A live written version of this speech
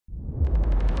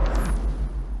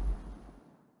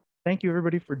Thank you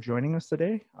everybody for joining us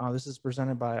today. This is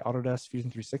presented by Autodesk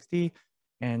Fusion 360.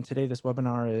 And today this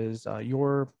webinar is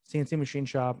your CNC machine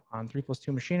shop on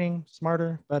 3+2 machining,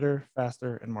 smarter, better,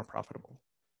 faster, and more profitable.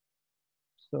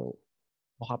 So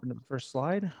we'll hop into the first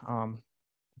slide.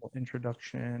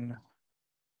 Introduction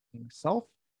myself.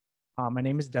 My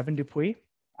name is Devin Dupuis.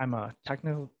 I'm a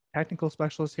technical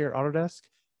specialist here at Autodesk.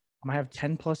 I have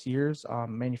 10+ years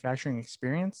manufacturing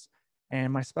experience.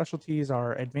 And my specialties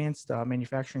are advanced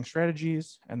manufacturing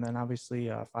strategies, and then obviously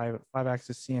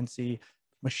five-axis CNC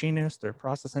machinist or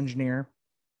process engineer.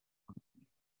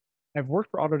 I've worked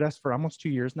for Autodesk for almost 2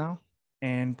 years now.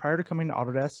 And prior to coming to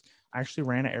Autodesk, I actually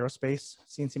ran an aerospace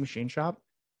CNC machine shop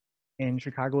in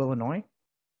Chicago, Illinois.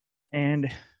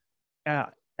 And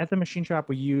at the machine shop,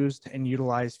 we used and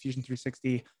utilized Fusion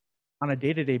 360 on a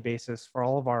day-to-day basis for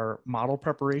all of our model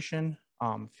preparation,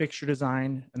 fixture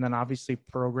design, and then obviously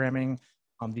programming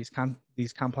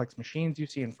these complex machines you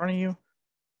see in front of you.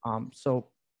 So,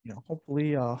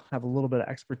 hopefully I'll have a little bit of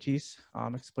expertise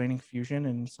explaining Fusion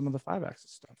and some of the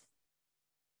 5-axis stuff.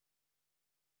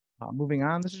 Moving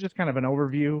on, this is just kind of an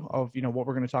overview of what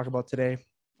we're going to talk about today.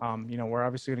 We're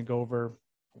obviously going to go over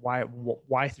why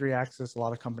 3-axis. A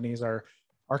lot of companies are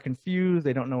confused.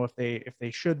 They don't know if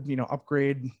they should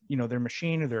upgrade their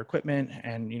machine or their equipment,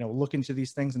 and look into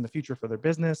these things in the future for their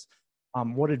business.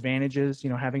 What advantages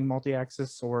having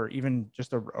multi-axis or even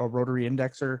just a rotary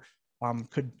indexer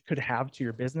could have to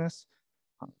your business.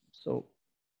 So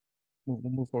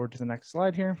we'll move forward to the next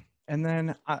slide here. And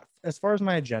then as far as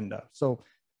my agenda, so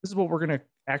this is what we're going to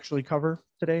actually cover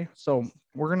today. So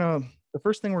the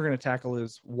first thing we're going to tackle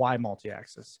is why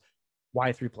multi-axis,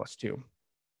 why 3+2.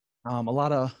 A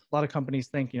lot of companies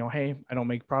think, hey, I don't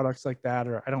make products like that,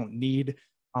 or I don't need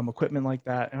equipment like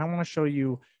that. And I want to show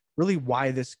you really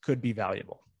why this could be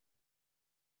valuable.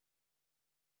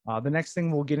 The next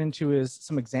thing we'll get into is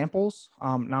some examples.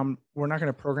 Now, we're not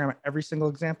going to program every single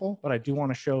example, but I do want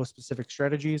to show specific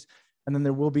strategies. And then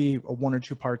there will be 1 or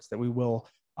 2 parts that we will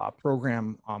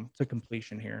program to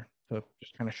completion here to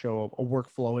just kind of show a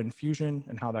workflow in Fusion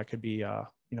and how that could be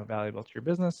valuable to your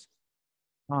business.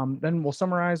 Then we'll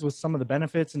summarize with some of the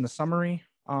benefits in the summary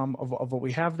of what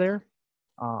we have there.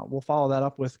 We'll follow that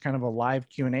up with kind of a live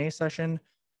Q&A session.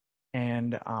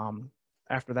 And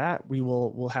after that,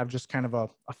 we'll have just kind of a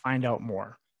find out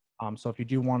more. So if you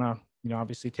do want to,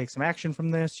 obviously take some action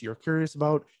from this, you're curious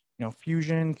about,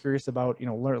 Fusion, curious about,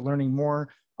 learning more,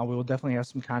 we will definitely have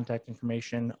some contact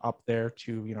information up there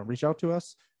to, reach out to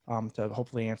us to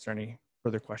hopefully answer any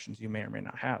further questions you may or may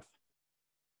not have.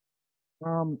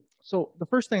 So the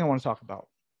first thing I want to talk about,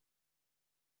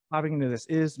 hopping into this,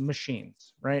 is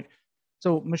machines, right?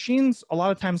 So machines a lot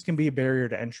of times can be a barrier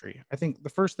to entry. I think the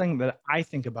first thing that I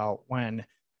think about when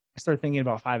I start thinking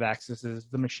about 5-axis is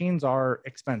the machines are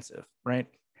expensive, right?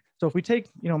 So if we take,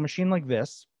 a machine like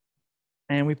this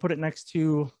and we put it next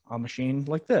to a machine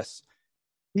like this,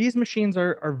 these machines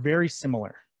are very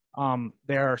similar.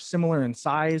 They are similar in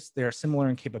size, they are similar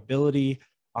in capability,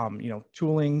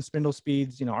 tooling, spindle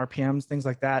speeds, RPMs, things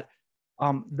like that.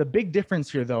 The big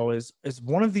difference here, though, is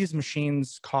one of these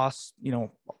machines costs,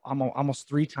 almost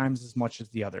 3 times as much as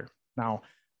the other. Now,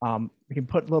 we can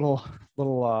put little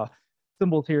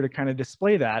symbols here to kind of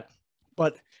display that,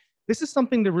 but this is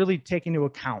something to really take into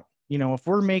account. If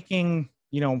we're making,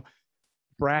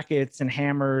 brackets and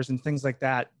hammers and things like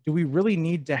that, do we really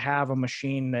need to have a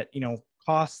machine that,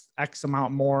 costs X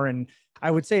amount more? And I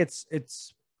would say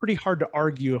it's pretty hard to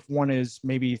argue if one is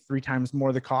maybe 3 times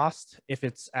more the cost, if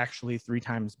it's actually 3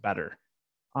 times better.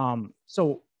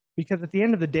 So because at the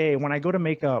end of the day, when I go to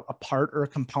make a part or a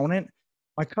component,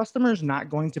 my customer is not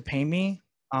going to pay me,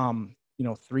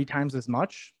 3 times as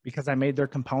much because I made their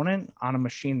component on a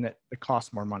machine that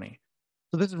costs more money.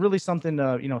 So this is really something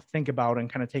to, think about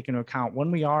and kind of take into account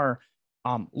when we are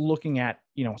looking at,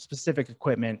 specific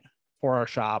equipment for our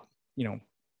shop,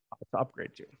 to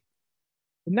upgrade to.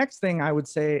 The next thing I would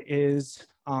say is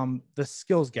the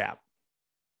skills gap.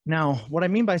 Now, what I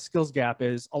mean by skills gap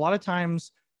is a lot of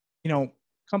times,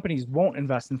 companies won't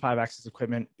invest in 5-axis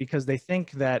equipment because they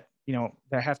think that,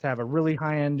 they have to have a really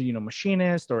high-end,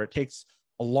 machinist, or it takes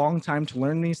a long time to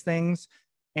learn these things.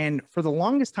 And for the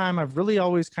longest time, I've really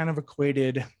always kind of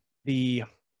equated the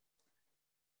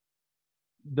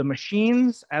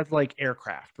machines as like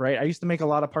aircraft, right? I used to make a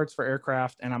lot of parts for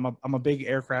aircraft, and I'm a big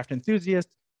aircraft enthusiast.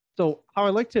 So how I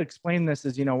like to explain this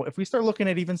is, if we start looking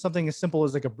at even something as simple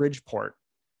as like a bridge port,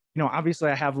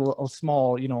 obviously I have a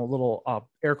small, little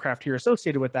aircraft here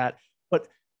associated with that, but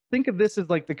think of this as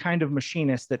like the kind of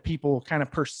machinist that people kind of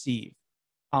perceive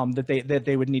that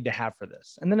they would need to have for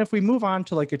this. And then if we move on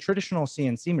to like a traditional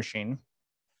CNC machine,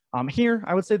 Here,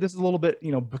 I would say this is a little bit,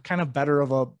 kind of better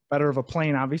of a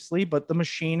plane, obviously, but the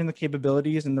machine and the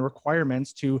capabilities and the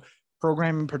requirements to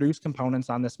program and produce components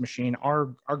on this machine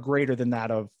are greater than that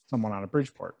of someone on a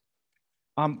Bridgeport.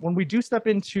 When we do step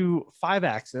into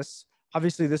 5-axis,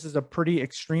 obviously this is a pretty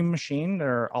extreme machine. There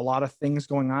are a lot of things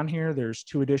going on here. There's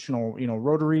 2 additional,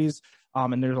 rotaries,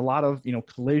 and there's a lot of,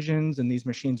 collisions, and these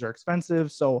machines are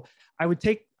expensive. So I would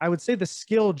say the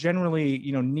skill generally,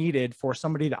 needed for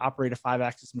somebody to operate a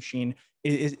 5-axis machine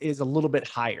is a little bit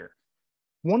higher.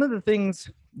 One of the things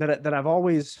that I've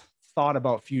always thought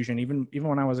about Fusion, even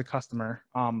when I was a customer,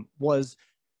 was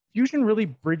Fusion really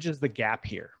bridges the gap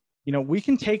here. We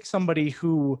can take somebody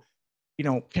who,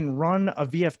 can run a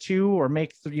VF2 or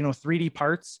make, 3D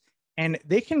parts, and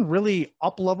they can really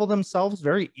up-level themselves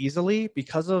very easily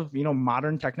because of,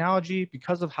 modern technology,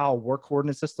 because of how work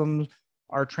coordinate systems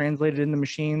are translated into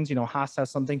machines. Haas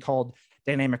has something called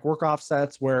dynamic work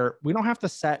offsets, where we don't have to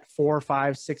set 4,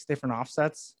 5, 6 different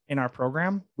offsets in our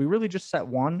program. We really just set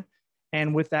one.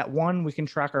 And with that one, we can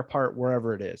track our part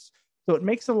wherever it is. So it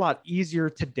makes it a lot easier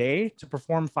today to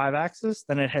perform 5-axis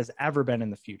than it has ever been in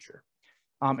the future.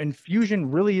 And Fusion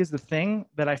really is the thing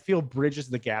that I feel bridges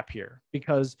the gap here,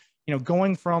 because,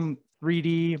 going from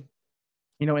 3D,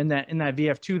 in that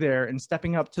VF2 there, and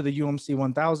stepping up to the UMC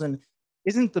 1000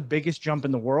 isn't the biggest jump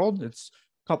in the world. It's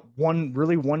one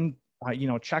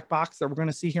checkbox that we're going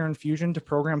to see here in Fusion to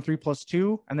program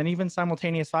 3+2, and then even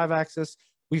simultaneous 5-axis.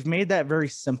 We've made that very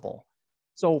simple.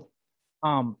 So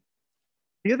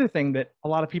the other thing that a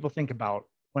lot of people think about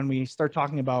when we start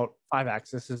talking about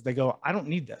 5-axis is they go, I don't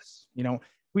need this.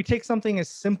 We take something as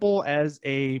simple as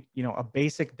a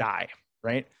basic die,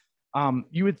 right?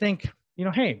 You would think,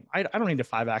 hey, I don't need a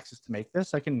 5-axis to make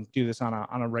this. I can do this on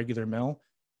a regular mill.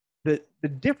 The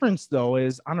difference, though,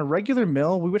 is on a regular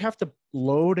mill, we would have to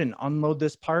load and unload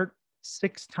this part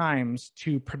 6 times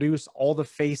to produce all the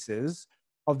faces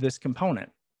of this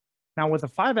component. Now, with a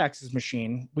 5-axis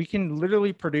machine, we can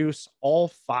literally produce all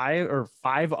 5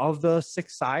 of the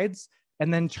 6 sides,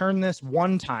 and then turn this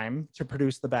one time to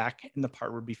produce the back, and the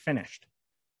part would be finished.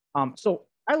 So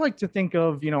I like to think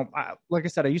of, like I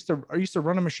said, I used to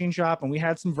run a machine shop, and we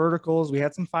had some verticals, we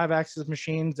had some 5-axis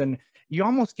machines, and you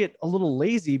almost get a little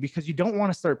lazy because you don't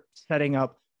want to start setting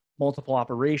up multiple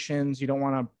operations. You don't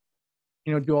want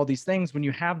to, do all these things when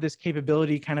you have this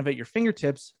capability kind of at your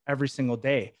fingertips every single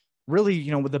day.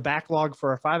 Really, with the backlog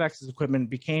for our 5-axis equipment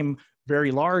became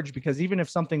very large, because even if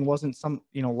something wasn't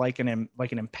like an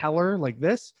impeller like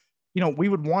this, we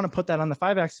would want to put that on the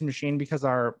 5-axis machine, because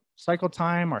our cycle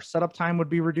time, our setup time would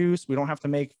be reduced. We don't have to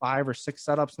make 5 or 6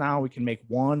 setups now. We can make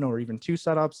 1 or even 2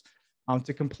 setups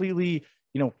to completely,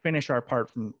 finish our part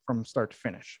from start to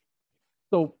finish.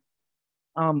 So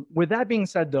with that being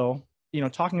said, though,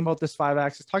 talking about this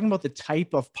 5-axis, talking about the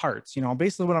type of parts,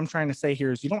 basically what I'm trying to say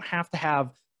here is you don't have to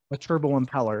have a turbo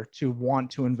impeller to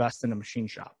want to invest in a machine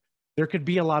shop. There could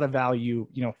be a lot of value,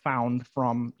 found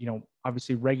from,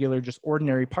 obviously regular, just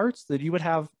ordinary parts that you would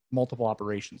have multiple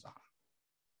operations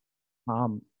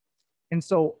on. And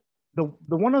so the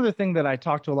one other thing that I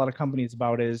talk to a lot of companies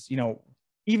about is,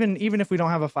 even if we don't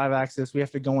have a 5-axis, we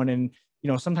have to go in and,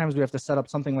 sometimes we have to set up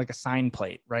something like a sign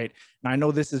plate, right? Now I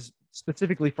know this is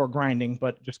specifically for grinding,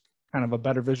 but just kind of a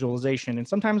better visualization. And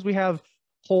sometimes we have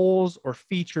holes or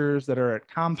features that are at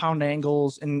compound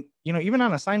angles, and even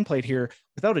on a sign plate here,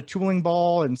 without a tooling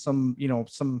ball and some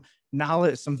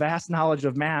knowledge, some vast knowledge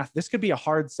of math, this could be a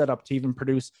hard setup to even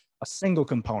produce a single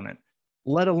component,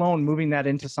 let alone moving that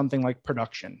into something like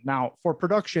production. Now, for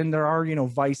production, there are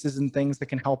vices and things that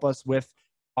can help us with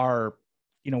our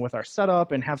with our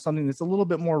setup and have something that's a little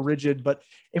bit more rigid. But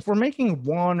if we're making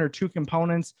 1 or 2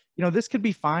 components, this could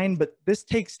be fine, but this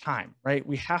takes time, right?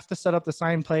 We have to set up the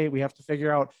sign plate. We have to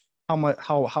figure out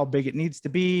how big it needs to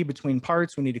be between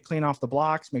parts. We need to clean off the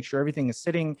blocks, make sure everything is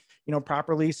sitting,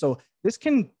 properly. So this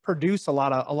can produce a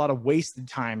lot of wasted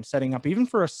time setting up, even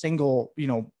for a single,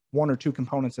 1 or 2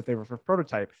 components if they were for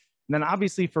prototype. And then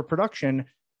obviously for production,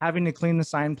 having to clean the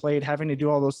sign plate, having to do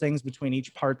all those things between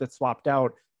each part that's swapped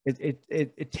out,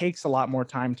 it takes a lot more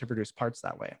time to produce parts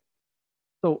that way.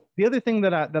 So the other thing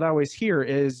that I always hear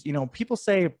is, people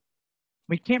say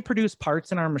we can't produce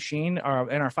parts in our machine or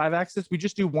in our 5-axis. We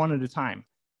just do 1 at a time.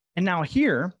 And now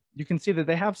here you can see that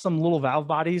they have some little valve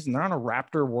bodies, and they're on a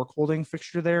Raptor work holding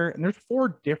fixture there. And there's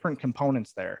 4 different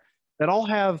components there that all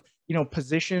have,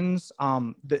 positions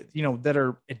that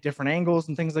are at different angles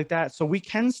and things like that. So we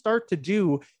can start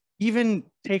to even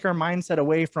take our mindset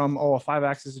away from, a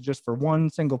 5-axis is just for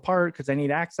 1 single part because I need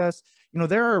access.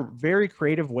 There are very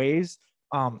creative ways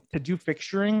to do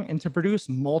fixturing and to produce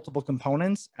multiple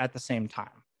components at the same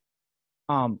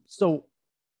time. So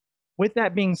with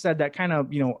that being said, that kind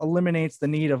of, eliminates the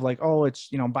need of like, oh, it's,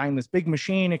 buying this big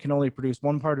machine. It can only produce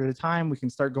one part at a time. We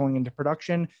can start going into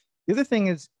production. The other thing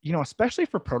is, especially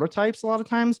for prototypes, a lot of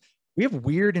times we have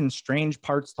weird and strange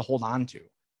parts to hold on to.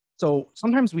 So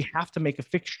sometimes we have to make a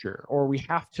fixture or we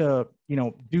have to,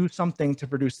 do something to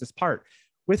produce this part.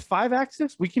 With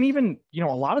 5-axis, we can even, a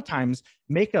lot of times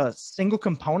make a single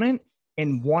component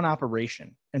in one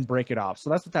operation and break it off.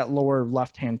 So that's what that lower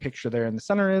left-hand picture there in the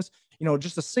center is.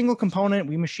 Just a single component.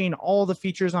 We machine all the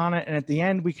features on it. And at the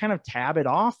end, we kind of tab it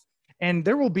off. And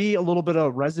there will be a little bit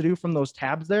of residue from those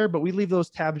tabs there, but we leave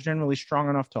those tabs generally strong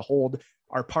enough to hold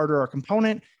our part or our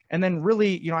component. And then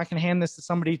really, I can hand this to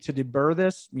somebody to deburr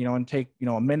this, and take,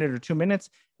 a minute or 2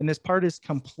 minutes. And this part is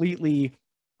completely,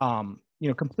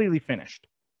 completely finished.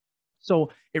 So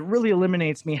it really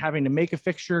eliminates me having to make a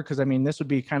fixture because, I mean, this would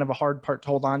be kind of a hard part to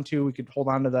hold on to. We could hold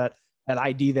on to that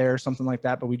ID there or something like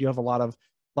that, but we do have a lot of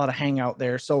hangout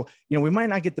there. So, we might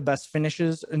not get the best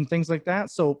finishes and things like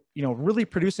that. So, really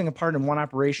producing a part in one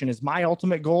operation is my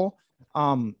ultimate goal,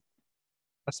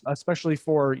 especially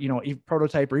for,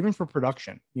 prototype or even for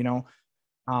production,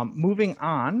 moving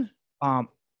on.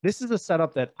 This is a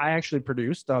setup that I actually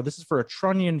produced. This is for a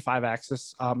trunnion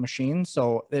 5-axis machine.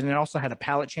 So then it also had a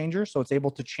pallet changer. So it's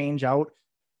able to change out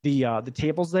the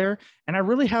tables there. And I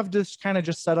really have this kind of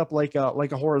just set up like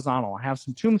a horizontal. I have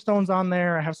some tombstones on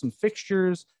there. I have some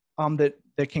fixtures that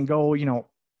can go,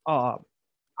 on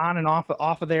and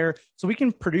off of there. So we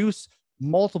can produce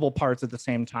multiple parts at the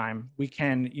same time. We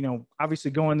can, obviously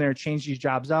go in there, change these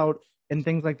jobs out and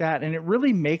things like that. And it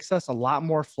really makes us a lot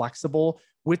more flexible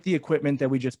with the equipment that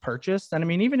we just purchased. And I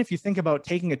mean, even if you think about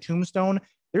taking a tombstone,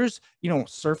 there's,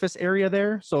 surface area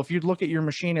there. So if you'd look at your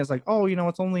machine as like, oh,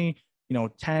 it's only,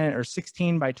 10 or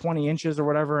 16 by 20 inches or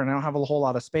whatever, and I don't have a whole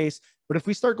lot of space. But if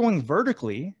we start going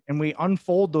vertically and we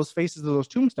unfold those faces of those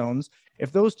tombstones,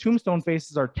 if those tombstone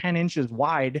faces are 10 inches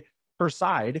wide per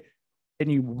side,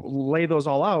 and you lay those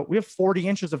all out, we have 40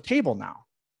 inches of table now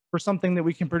for something that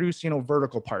we can produce,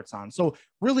 vertical parts on. So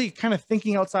really kind of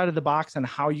thinking outside of the box and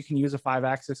how you can use a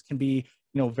 5-axis can be,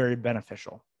 very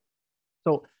beneficial.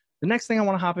 So the next thing I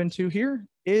want to hop into here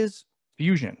is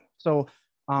Fusion. So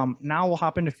now we'll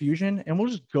hop into Fusion and we'll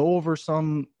just go over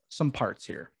some parts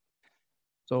here.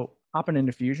 So hopping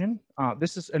into Fusion, and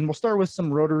we'll start with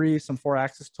some rotary, some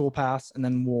 4-axis toolpaths, and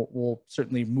then we'll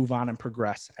certainly move on and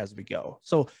progress as we go.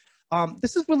 So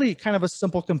this is really kind of a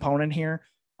simple component here.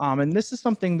 And this is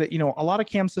something that, a lot of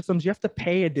CAM systems, you have to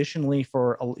pay additionally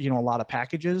for, a lot of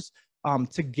packages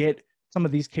to get some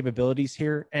of these capabilities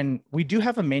here. And we do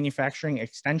have a manufacturing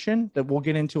extension that we'll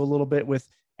get into a little bit with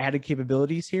added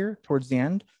capabilities here towards the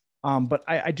end. But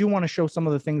I do want to show some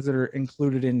of the things that are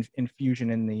included in Fusion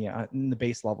in the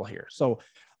base level here. So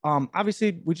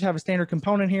obviously, we just have a standard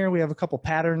component here. We have a couple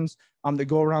patterns that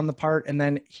go around the part. And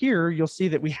then here, you'll see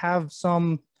that we have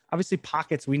some, obviously,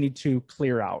 pockets we need to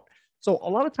clear out. So a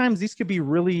lot of times these could be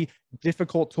really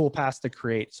difficult toolpaths to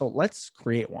create. So let's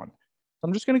create one. So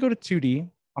I'm just going to go to 2D.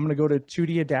 I'm going to go to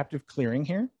 2D adaptive clearing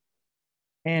here.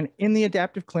 And in the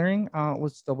adaptive clearing,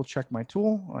 let's double check my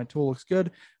tool. My tool looks good.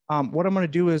 What I'm going to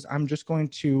do is I'm just going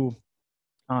to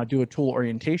do a tool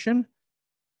orientation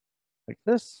like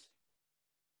this.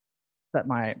 Set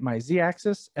my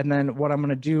Z-axis. And then what I'm going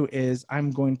to do is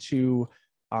I'm going to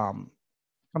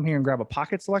come here and grab a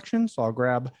pocket selection. So I'll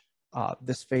grab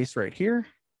this face right here.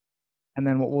 And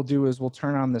then what we'll do is we'll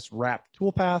turn on this wrap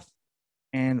toolpath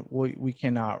and we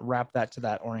can wrap that to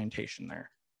that orientation there.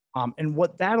 And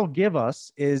what that'll give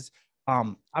us is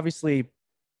obviously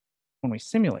when we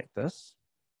simulate this,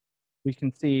 we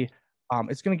can see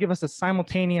it's going to give us a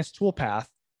simultaneous toolpath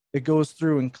that goes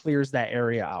through and clears that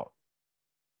area out.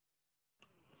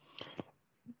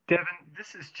 Devin,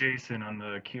 this is Jason on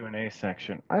the Q&A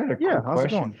section. I had a quick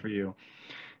question for you.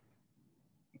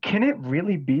 Can it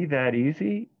really be that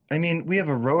easy? I mean, we have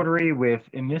a rotary with,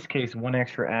 in this case, one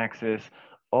extra axis.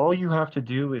 All you have to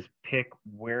do is pick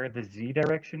where the Z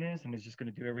direction is, and it's just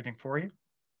going to do everything for you.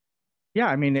 Yeah,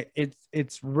 I mean,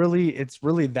 it's really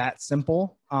that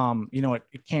simple.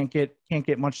 It can't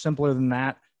get much simpler than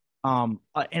that.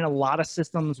 In a lot of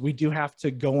systems, we do have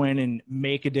to go in and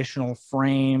make additional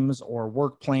frames or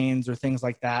work planes or things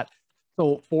like that.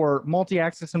 So for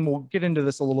multi-axis, and we'll get into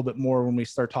this a little bit more when we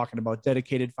start talking about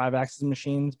dedicated 5-axis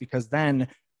machines, because then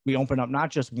we open up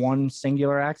not just one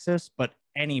singular axis, but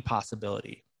any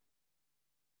possibility.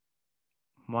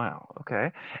 Wow.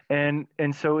 Okay.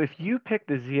 And so if you pick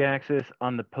the Z-axis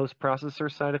on the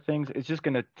post-processor side of things, it's just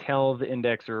going to tell the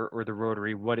index or the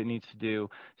rotary what it needs to do.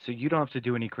 So you don't have to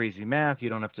do any crazy math. You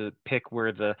don't have to pick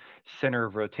where the center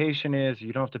of rotation is.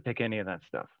 You don't have to pick any of that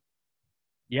stuff.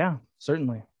 Yeah,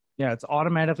 certainly. Yeah, it's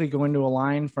automatically going to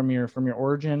align from your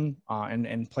origin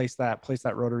and place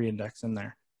that rotary index in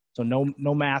there. So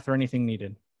no math or anything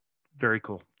needed. Very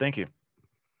cool. Thank you.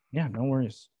 Yeah, no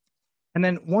worries. And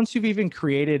then once you've even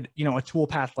created, a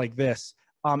toolpath like this,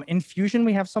 in Fusion,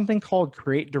 we have something called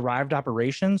create derived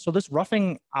operations. So this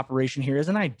roughing operation here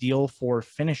isn't ideal for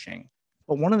finishing.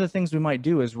 But one of the things we might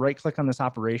do is right click on this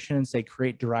operation and say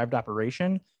create derived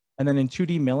operation. And then in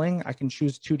 2D milling, I can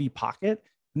choose 2D pocket.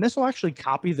 And this will actually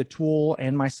copy the tool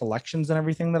and my selections and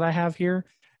everything that I have here.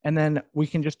 And then we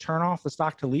can just turn off the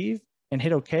stock to leave and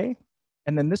hit OK.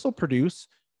 And then this will produce,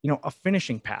 a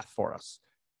finishing path for us.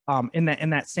 In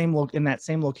that same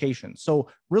location. So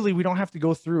really, we don't have to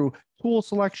go through tool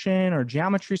selection or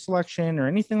geometry selection or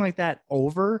anything like that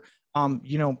over.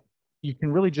 You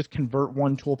can really just convert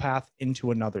one toolpath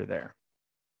into another there.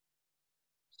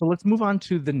 So let's move on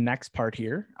to the next part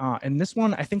here. And this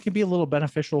one I think can be a little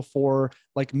beneficial for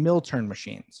like mill turn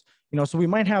machines. So we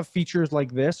might have features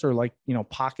like this or like,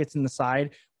 pockets in the side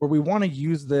where we want to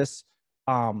use this,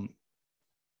 on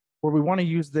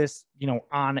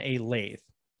a lathe.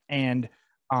 And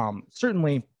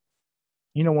certainly,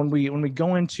 when we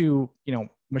go into,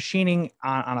 machining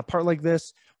on a part like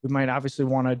this, we might obviously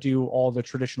want to do all the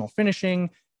traditional finishing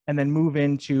and then move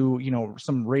into,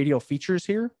 some radial features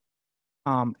here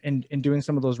and doing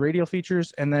some of those radial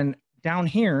features. And then down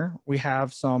here, we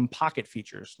have some pocket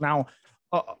features. Now,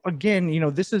 again,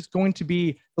 this is going to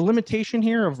be the limitation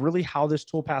here of really how this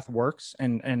toolpath works.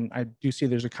 And I do see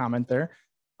there's a comment there.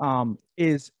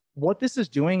 Is what this is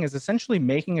doing is essentially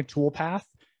making a toolpath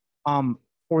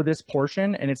for this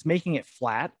portion, and it's making it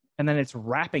flat, and then it's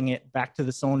wrapping it back to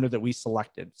the cylinder that we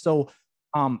selected. So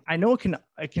I know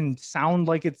it can sound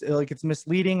like it's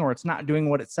misleading or it's not doing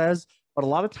what it says, but a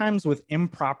lot of times with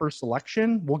improper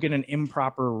selection, we'll get an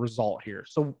improper result here.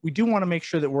 So we do want to make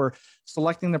sure that we're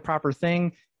selecting the proper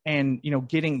thing and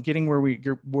getting where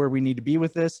we need to be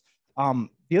with this.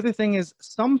 The other thing is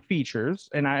some features,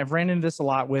 and I've ran into this a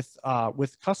lot with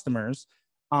customers.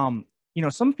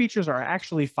 Some features are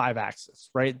actually 5-axis,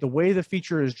 right? The way the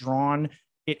feature is drawn,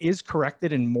 it is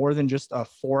corrected in more than just a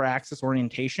 4-axis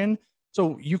orientation.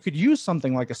 So you could use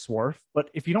something like a swarf, but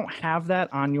if you don't have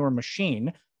that on your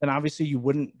machine, then obviously you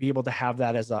wouldn't be able to have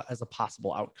that as a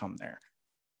possible outcome there.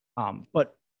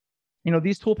 But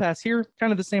these toolpaths here,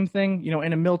 kind of the same thing,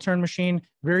 in a mill turn machine,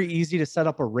 very easy to set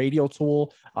up a radial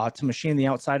tool to machine the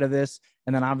outside of this.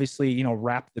 And then obviously,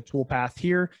 wrap the toolpath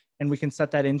here, and we can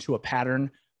set that into a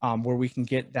pattern where we can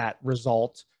get that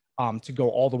result to go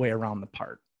all the way around the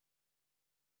part.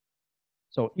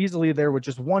 So easily there with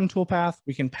just one toolpath,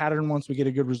 we can pattern once we get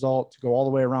a good result to go all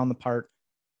the way around the part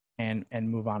and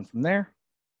move on from there.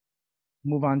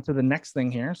 Move on to the next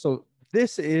thing here. So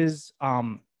this is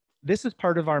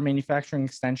part of our manufacturing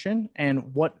extension.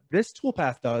 And what this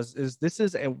toolpath does is this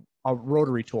is a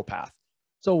rotary toolpath.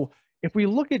 So if we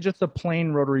look at just a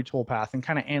plain rotary toolpath and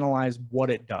kind of analyze what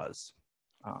it does,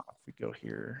 if we go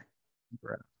here,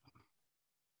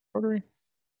 rotary,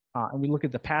 and we look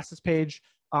at the passes page,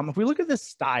 if we look at this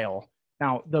style,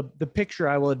 now the picture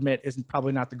I will admit is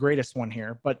probably not the greatest one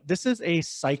here, but this is a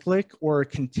cyclic or a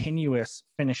continuous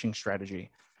finishing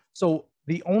strategy. So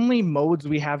the only modes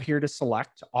we have here to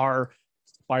select are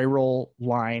spiral,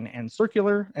 line, and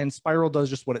circular. And spiral does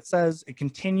just what it says. It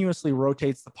continuously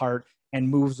rotates the part and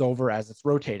moves over as it's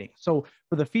rotating. So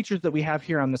for the features that we have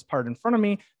here on this part in front of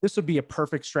me, this would be a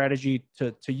perfect strategy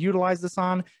to utilize this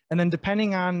on. And then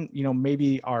depending on,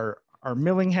 maybe our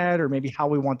milling head or maybe how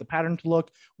we want the pattern to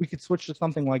look, we could switch to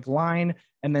something like line,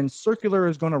 and then circular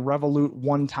is going to revolute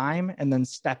one time and then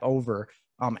step over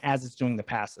as it's doing the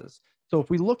passes. So if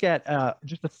we look at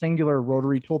just a singular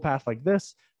rotary toolpath like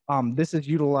this, this is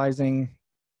utilizing,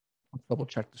 let's double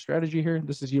check the strategy here.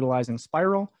 This is utilizing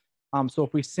spiral. So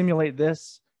if we simulate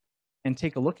this and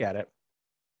take a look at it,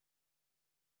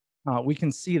 we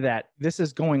can see that this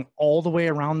is going all the way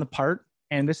around the part,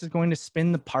 and this is going to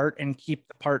spin the part and keep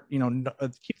the part,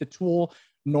 keep the tool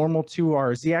normal to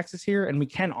our z-axis here. And we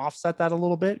can offset that a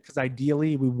little bit because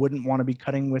ideally we wouldn't want to be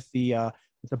cutting with the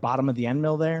bottom of the end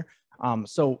mill there.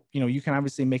 So, you can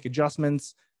obviously make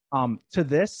adjustments to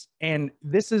this, and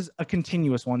this is a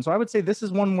continuous one. So I would say this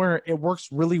is one where it works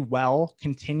really well,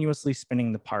 continuously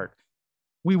spinning the part.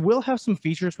 We will have some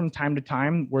features from time to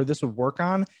time where this would work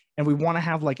on, and we want to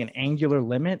have like an angular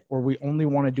limit, or we only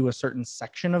want to do a certain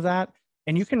section of that.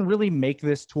 And you can really make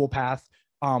this toolpath,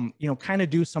 kind of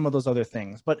do some of those other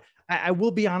things. But I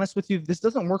will be honest with you, this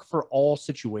doesn't work for all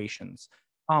situations.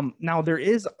 Now there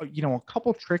is, a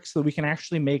couple tricks that we can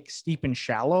actually make steep and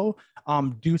shallow,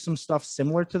 do some stuff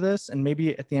similar to this. And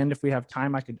maybe at the end, if we have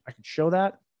time, I could show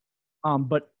that.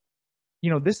 But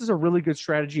this is a really good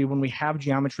strategy when we have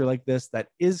geometry like this that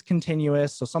is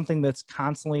continuous. So something that's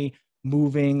constantly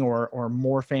moving or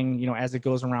morphing, as it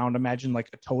goes around. Imagine like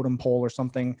a totem pole or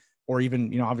something, or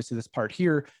even, obviously this part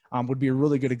here would be a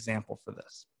really good example for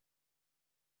this.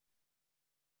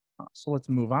 So let's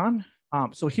move on.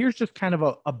 So here's just kind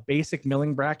of a basic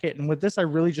milling bracket. And with this, I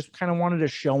really just kind of wanted to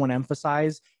show and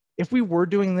emphasize, if we were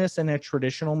doing this in a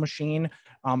traditional machine,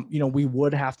 we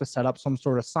would have to set up some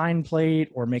sort of sign plate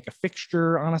or make a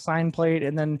fixture on a sign plate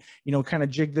and then, kind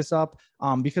of jig this up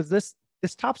because this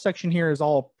top section here is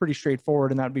all pretty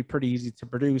straightforward and that'd be pretty easy to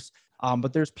produce.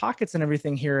 But there's pockets and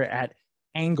everything here at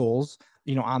angles,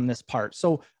 on this part.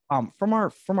 So from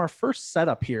our first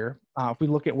setup here, if we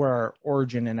look at where our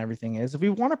origin and everything is, if we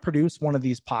want to produce one of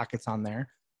these pockets on there,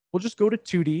 we'll just go to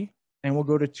 2D and we'll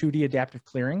go to 2D adaptive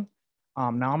clearing.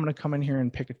 Now I'm going to come in here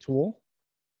and pick a tool.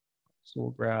 So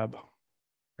we'll grab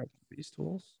these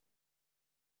tools.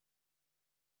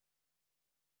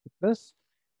 Like this.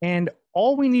 And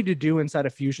all we need to do inside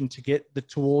of Fusion to get the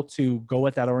tool to go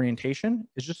at that orientation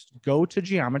is just go to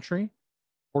geometry.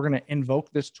 We're going to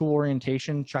invoke this tool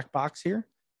orientation checkbox here.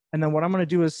 And then what I'm going to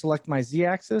do is select my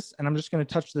Z-axis, and I'm just going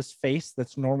to touch this face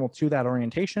that's normal to that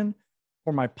orientation.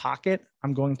 For my pocket,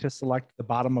 I'm going to select the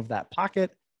bottom of that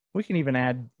pocket. We can even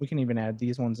add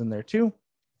these ones in there too.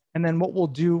 And then what we'll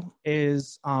do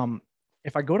is,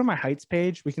 if I go to my heights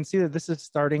page, we can see that this is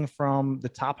starting from the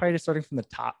top height is starting from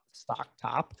the stock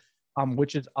top,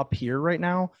 which is up here right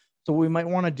now. So what we might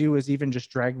want to do is even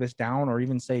just drag this down or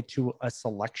even say to a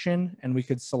selection, and we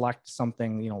could select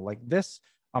something, like this,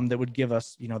 that would give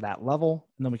us, that level,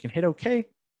 and then we can hit OK,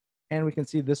 and we can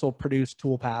see this will produce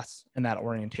tool paths in that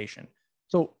orientation.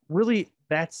 So really,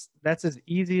 that's as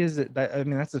easy as it.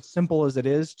 That's as simple as it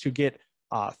is to get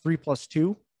 3 +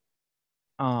 2,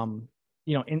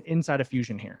 inside of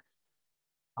Fusion here.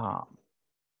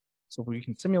 So we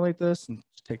can simulate this and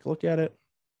just take a look at it.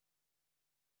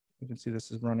 You can see this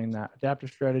is running that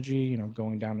adaptive strategy,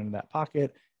 going down into that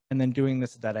pocket and then doing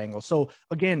this at that angle. So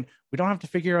again, we don't have to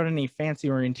figure out any fancy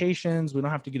orientations. We don't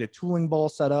have to get a tooling ball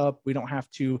set up. We don't have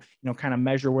to, kind of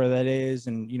measure where that is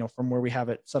and, from where we have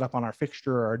it set up on our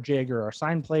fixture or our jig or our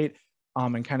sign plate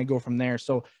and kind of go from there.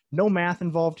 So no math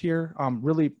involved here.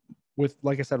 Really, with,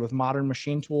 like I said, with modern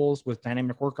machine tools, with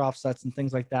dynamic work offsets and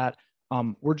things like that,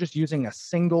 we're just using a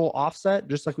single offset,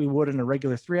 just like we would in a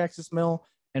regular 3-axis mill.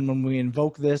 And when we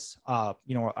invoke this,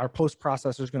 our post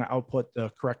processor is going to output the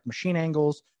correct machine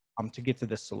angles to get to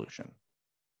this solution.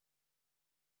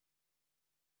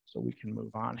 So we can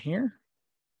move on here.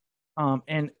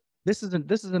 And this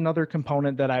is another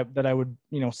component that I would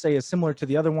say is similar to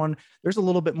the other one. There's a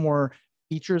little bit more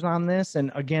features on this,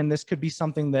 and again, this could be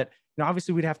something that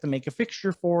obviously we'd have to make a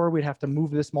fixture for. We'd have to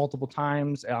move this multiple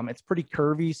times. It's pretty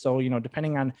curvy, so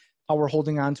depending on how we're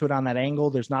holding on to it on that angle,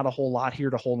 there's not a whole lot here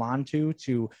to hold on to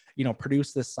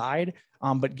produce this side.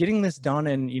 But getting this done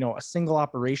in a single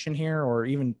operation here, or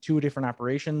even 2 different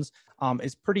operations,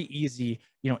 is pretty easy.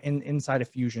 Inside of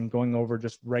Fusion, going over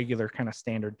just regular kind of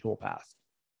standard tool paths.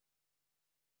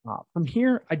 From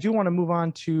here, I do want to move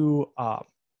on to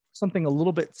something a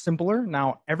little bit simpler.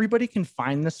 Now, everybody can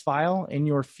find this file in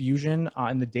your Fusion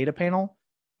in the data panel.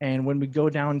 And when we go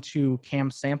down to CAM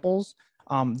samples,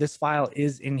 this file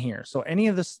is in here. So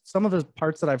some of the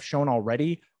parts that I've shown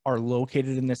already are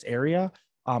located in this area,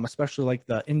 especially like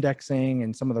the indexing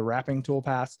and some of the wrapping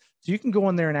toolpaths. So you can go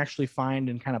in there and actually find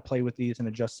and kind of play with these and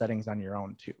adjust settings on your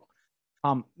own too.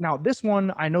 Now this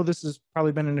one, I know this has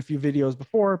probably been in a few videos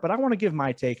before, but I want to give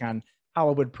my take on how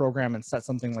I would program and set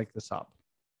something like this up.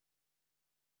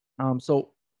 So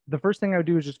the first thing I would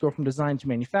do is just go from design to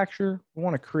manufacture. We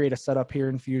want to create a setup here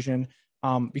in Fusion.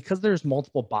 Because there's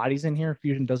multiple bodies in here,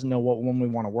 Fusion doesn't know what one we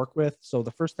want to work with. So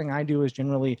the first thing I do is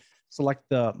generally select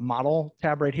the model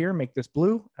tab right here, make this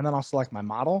blue, and then I'll select my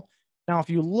model. Now, if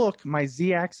you look, my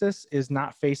Z-axis is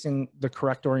not facing the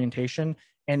correct orientation.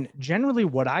 And generally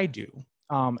what I do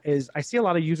is I see a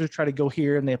lot of users try to go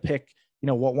here and they pick,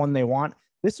 what one they want.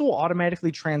 This will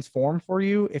automatically transform for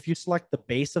you if you select the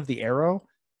base of the arrow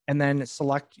and then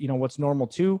select, what's normal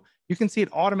too. You can see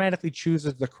it automatically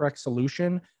chooses the correct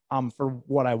solution for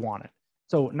what I wanted.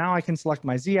 So now I can select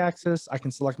my Z-axis, I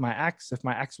can select my X. If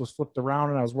my X was flipped around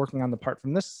and I was working on the part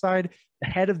from this side, the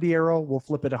head of the arrow will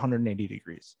flip it 180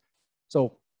 degrees.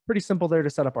 So pretty simple there to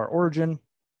set up our origin.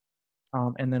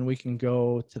 And then we can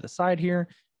go to the side here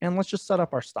and let's just set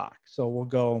up our stock. So we'll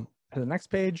go to the next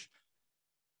page.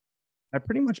 I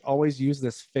pretty much always use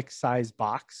this fixed size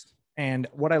box. And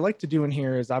what I like to do in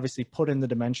here is obviously put in the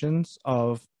dimensions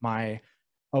of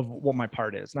what my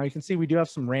part is. Now you can see we do have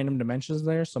some random dimensions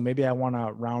there. So maybe I want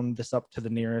to round this up to the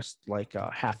nearest like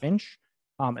 1/2 inch.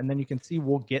 And then you can see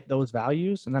we'll get those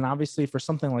values. And then obviously for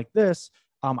something like this,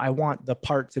 I want the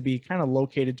part to be kind of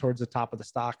located towards the top of the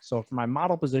stock. So for my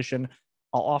model position,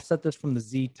 I'll offset this from the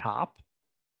Z top,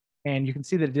 and you can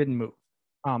see that it didn't move.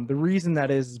 The reason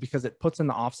that is because it puts in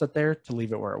the offset there to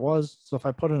leave it where it was. So if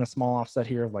I put in a small offset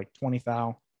here of like 20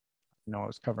 thou, I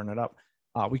was covering it up,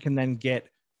 we can then get,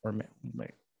 or maybe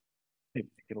make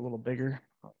it a little bigger.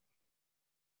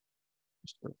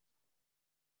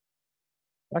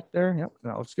 Back there, yep,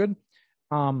 that looks good.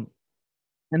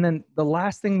 And then the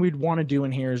last thing we'd want to do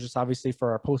in here is just obviously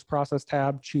for our post-process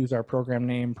tab, choose our program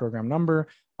name, program number,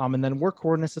 and then work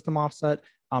coordinate system offset.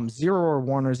 0 or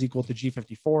 1 is equal to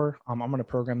G54. I'm going to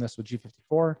program this with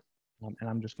G54, and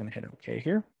I'm just going to hit OK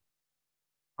here.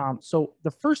 So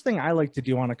the first thing I like to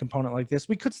do on a component like this,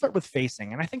 we could start with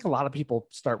facing, and I think a lot of people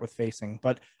start with facing,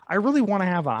 but I really want to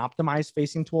have an optimized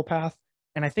facing toolpath,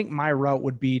 and I think my route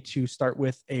would be to start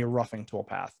with a roughing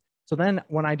toolpath. So then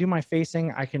when I do my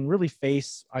facing, I can really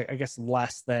face, I guess,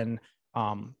 less than,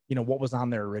 what was on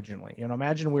there originally.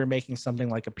 Imagine we were making something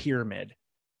like a pyramid.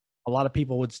 A lot of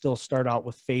people would still start out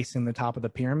with facing the top of the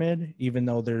pyramid, even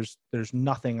though there's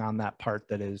nothing on that part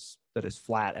that is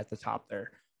flat at the top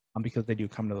there, because they do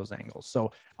come to those angles.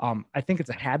 So I think it's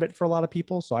a habit for a lot of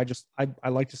people. So I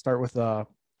like to start with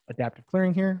adaptive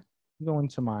clearing here. Go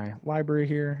into my library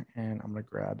here, and I'm going to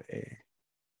grab a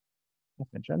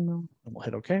gen mill, and we'll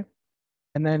hit OK.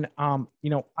 And then,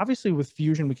 obviously with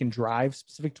Fusion, we can drive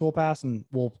specific toolpaths, and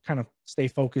we'll kind of stay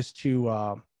focused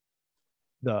to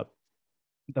the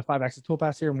 5-axis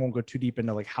toolpaths here, and won't go too deep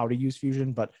into like how to use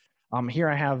Fusion. But here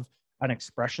I have an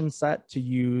expression set to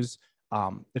use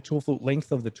the tool flute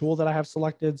length of the tool that I have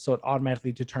selected. So it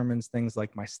automatically determines things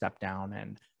like my step down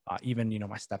and even,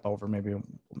 my step over. Maybe we'll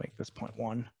make this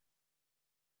 0.1.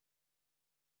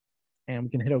 And we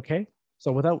can hit OK.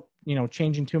 So without,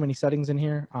 changing too many settings in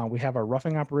here, we have our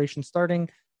roughing operation starting.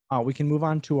 We can move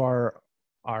on to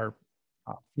our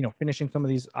finishing some of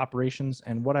these operations.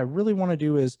 And what I really want to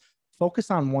do is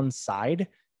focus on one side.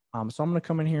 So I'm going to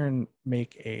come in here and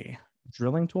make a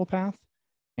drilling toolpath.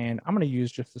 And I'm going to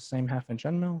use just the same 1/2-inch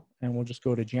end mill. And we'll just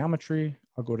go to geometry.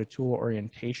 I'll go to tool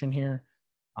orientation here.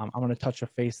 I'm going to touch a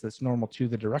face that's normal to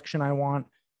the direction I want.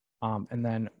 And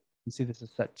then you see this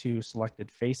is set to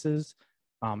selected faces.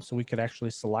 So we could actually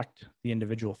select the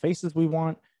individual faces we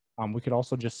want. We could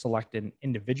also just select an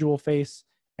individual face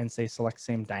and say select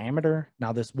same diameter.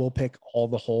 Now this will pick all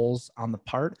the holes on the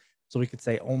part. So we could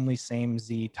say only same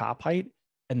Z top height,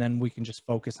 and then we can just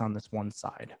focus on this one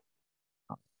side.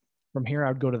 From here, I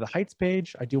would go to the heights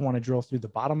page. I do want to drill through the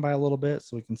bottom by a little bit.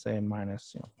 So we can say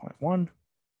minus 0.1.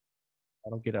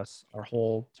 That'll get us our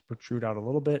hole to protrude out a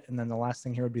little bit. And then the last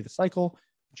thing here would be the cycle.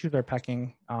 Choose our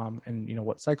pecking and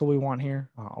what cycle we want here.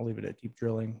 I'll leave it at deep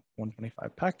drilling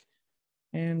 125 peck,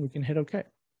 and we can hit OK.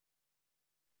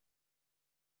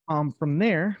 From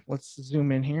there, let's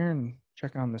zoom in here and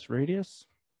check on this radius,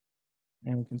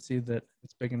 and we can see that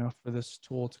it's big enough for this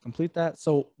tool to complete that.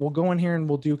 So we'll go in here and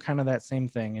we'll do kind of that same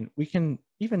thing, and we can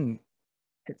even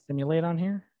hit simulate on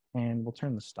here, and we'll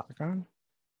turn the stock on.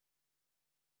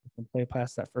 We can play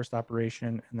past that first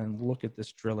operation and then look at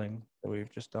this drilling that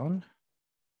we've just done.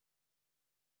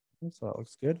 So that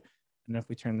looks good. And if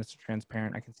we turn this to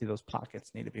transparent, I can see those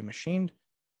pockets need to be machined.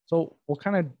 So we'll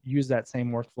kind of use that same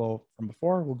workflow from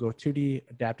before. We'll go 2D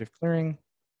adaptive clearing.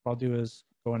 What I'll do is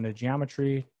go into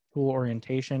geometry, tool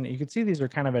orientation. You can see these are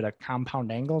kind of at a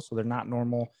compound angle, so they're not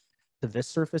normal to this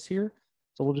surface here.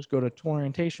 So we'll just go to tool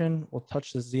orientation. We'll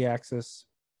touch the Z-axis,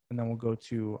 and then we'll go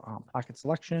to pocket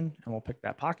selection, and we'll pick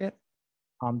that pocket.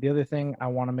 The other thing I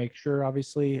want to make sure,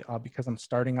 obviously, because I'm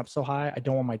starting up so high, I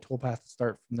don't want my toolpath to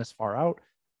start from this far out.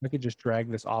 I could just drag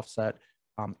this offset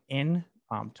in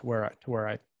to where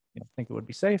I think it would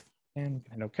be safe, and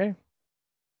hit OK.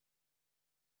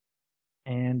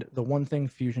 And the one thing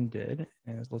Fusion did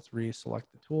is let's reselect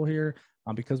the tool here.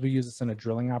 Because we use this in a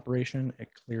drilling operation, it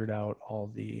cleared out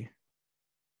all the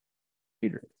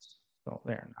feed rates. So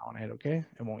there, now when I hit OK,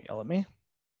 it won't yell at me.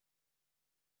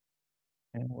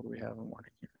 And what do we have in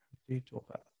warning here? The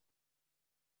toolpath.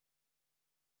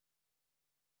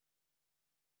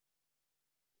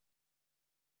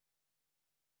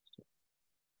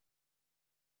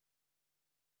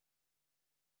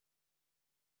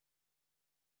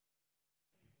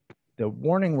 The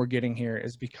warning we're getting here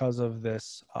is because of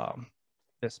this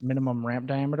this minimum ramp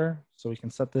diameter. So we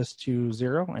can set this to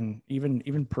 0, and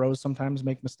even pros sometimes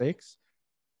make mistakes.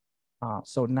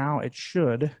 So now it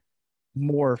should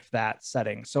morph that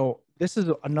setting. So this is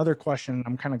another question.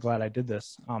 I'm kind of glad I did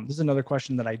this. This is another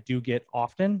question that I do get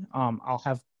often. I'll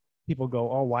have people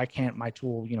go, oh, why can't my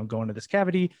tool, go into this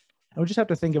cavity? And we just have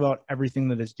to think about everything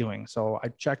that it's doing. So I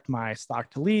checked my stock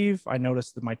to leave. I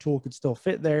noticed that my tool could still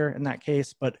fit there in that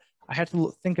case, but I had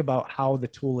to think about how the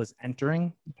tool is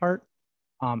entering the part.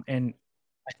 And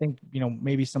I think,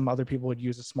 maybe some other people would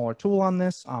use a smaller tool on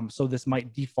this. So this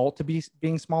might default to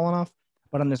being small enough.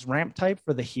 But on this ramp type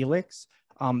for the helix,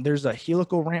 there's a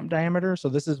helical ramp diameter. So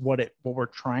this is what we're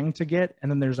trying to get. And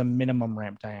then there's a minimum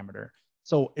ramp diameter.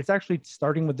 So it's actually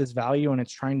starting with this value and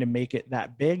it's trying to make it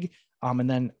that big. And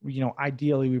then,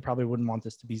 ideally, we probably wouldn't want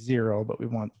this to be 0, but we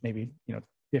want maybe,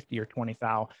 50 or 20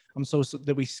 thou. So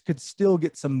that we could still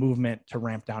get some movement to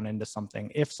ramp down into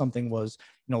something. If something was,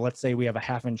 let's say we have a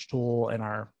 1/2-inch tool and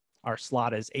our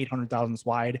slot is 800 thousandths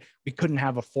wide, we couldn't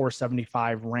have a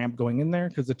 475 ramp going in there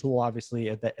because the tool obviously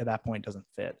at that point doesn't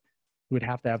fit. We'd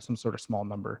have to have some sort of small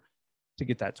number to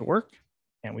get that to work.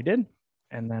 And we did.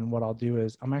 And then what I'll do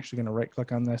is I'm actually going to right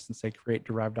click on this and say create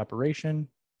derived operation,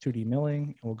 2D milling,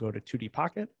 and we'll go to 2D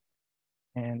pocket.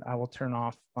 And I will turn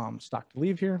off stock to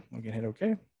leave here. We can hit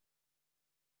OK.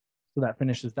 So that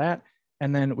finishes that.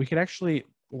 And then we could actually,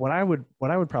 what I would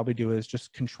probably do is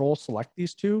just control select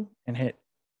these two and hit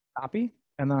copy.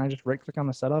 And then I just right click on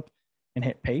the setup and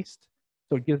hit paste.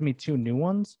 So it gives me 2 new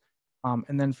ones.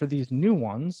 And then for these new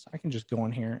ones, I can just go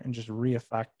in here and just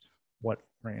re-effect what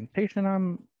orientation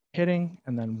I'm hitting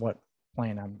and then what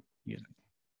plane I'm using.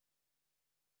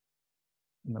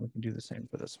 And then we can do the same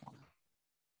for this one.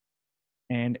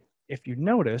 And if you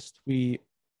noticed,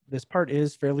 this part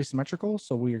is fairly symmetrical,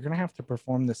 so we are going to have to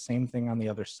perform the same thing on the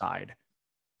other side.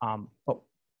 But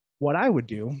what I would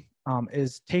do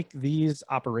is take these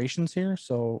operations here,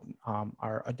 so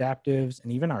our adaptives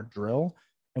and even our drill,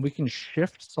 and we can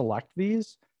shift select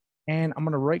these. And I'm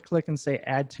going to right click and say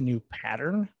add to new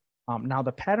pattern. Now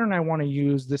the pattern I want to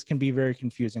use, this can be very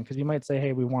confusing because you might say,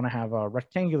 hey, we want to have a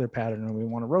rectangular pattern and we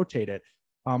want to rotate it.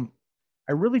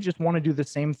 I really just want to do the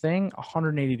same thing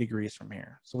 180 degrees from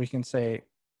here. So we can say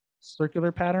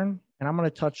circular pattern, and I'm going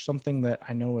to touch something that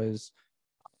I know is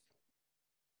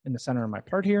in the center of my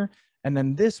part here. And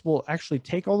then this will actually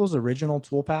take all those original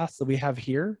toolpaths that we have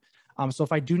here. So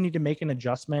if I do need to make an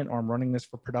adjustment or I'm running this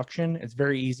for production, it's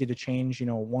very easy to change,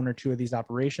 1 or 2 of these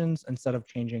operations instead of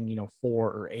changing,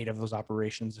 4 or 8 of those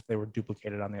operations if they were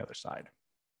duplicated on the other side.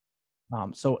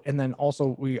 And then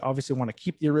also we obviously want to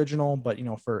keep the original, but,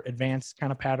 for advanced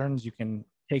kind of patterns, you can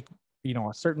take,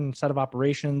 a certain set of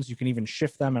operations, you can even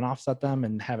shift them and offset them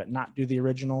and have it not do the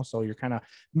original. So you're kind of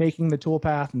making the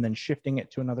toolpath and then shifting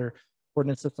it to another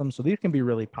coordinate system. So these can be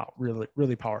really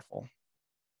powerful.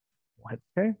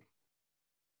 Okay.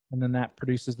 And then that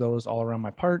produces those all around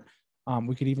my part.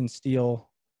 We could even steal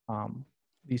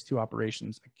these 2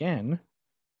 operations again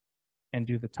and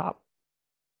do the top,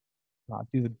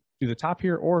 do the top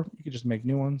here, or you could just make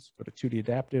new ones. Go to 2D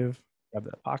adaptive, grab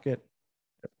that pocket,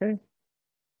 okay.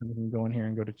 And we can go in here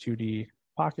and go to 2D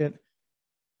pocket,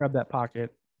 grab that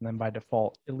pocket, and then by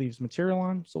default, it leaves material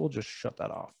on. So we'll just shut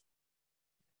that off.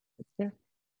 Okay.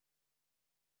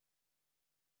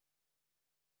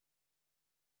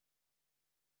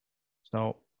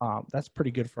 So that's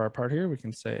pretty good for our part here. We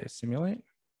can say simulate.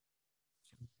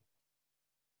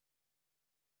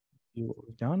 See what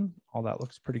we've done. All that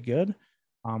looks pretty good.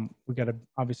 We got to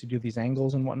obviously do these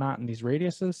angles and whatnot and these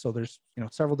radiuses. So there's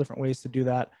several different ways to do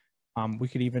that. We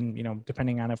could even,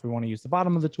 depending on if we want to use the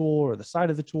bottom of the tool or the side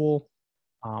of the tool,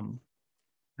 I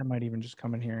might even just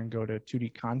come in here and go to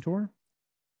 2D contour,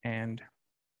 and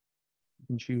you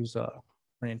can choose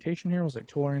orientation here. We'll say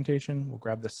tool orientation. We'll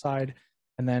grab this side,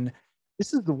 and then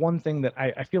this is the one thing that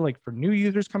I feel like for new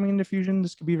users coming into Fusion,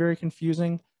 this could be very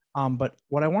confusing. But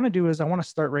what I want to do is I want to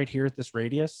start right here at this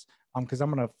radius because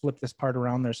I'm going to flip this part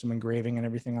around. There's some engraving and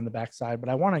everything on the back side, but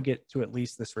I want to get to at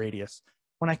least this radius.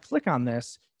 When I click on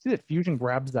this, see that Fusion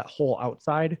grabs that whole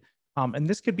outside, and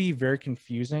this could be very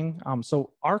confusing.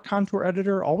 So our contour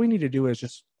editor, all we need to do is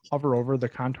just hover over the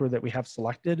contour that we have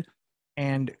selected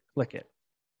and click it.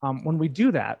 When we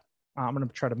do that, I'm going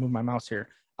to try to move my mouse here.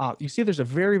 You see there's a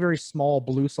very, very small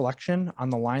blue selection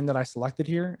on the line that I selected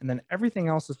here, and then everything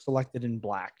else is selected in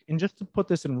black. And just to put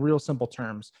this in real simple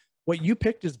terms, what you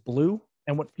picked is blue,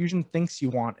 and what Fusion thinks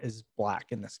you want is black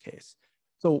in this case.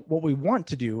 So what we want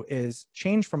to do is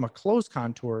change from a closed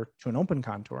contour to an open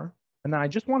contour, and then I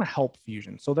just want to help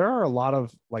Fusion. So there are a lot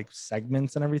of like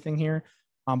segments and everything here,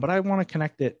 but I want to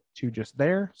connect it to just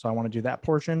there. So I want to do that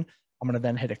portion. I'm going to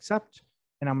then hit accept.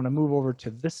 And I'm going to move over to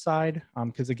this side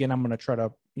because again, I'm going to try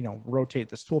to, rotate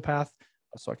this toolpath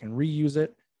so I can reuse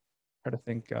it. Try to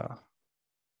think a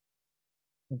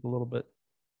little bit,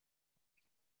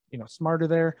 smarter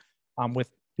there with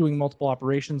doing multiple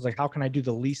operations. Like how can I do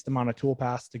the least amount of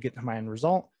toolpaths to get to my end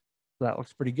result? So that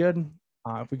looks pretty good.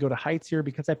 If we go to heights here,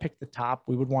 because I picked the top,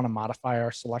 we would want to modify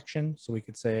our selection. So we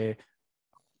could say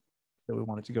that we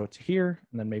want it to go to here,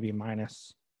 and then maybe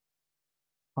minus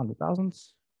 100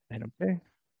 thousandths, and okay.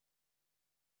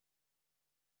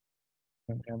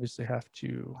 And we obviously have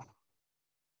to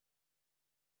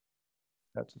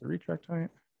add to the retract height.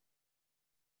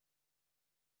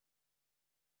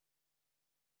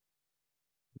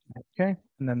 Okay,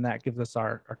 and then that gives us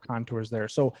our contours there.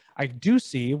 So I do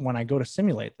see when I go to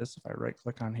simulate this, if I right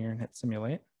click on here and hit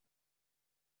simulate,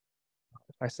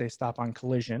 if I say stop on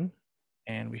collision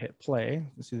and we hit play,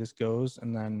 you see this goes,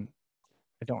 and then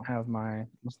I don't have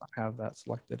must not have that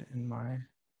selected in my,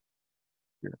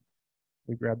 here.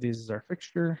 We grab these as our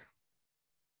fixture.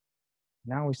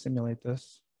 Now we simulate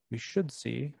this. We should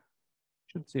see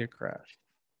a crash.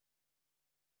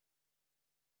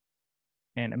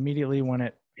 And immediately when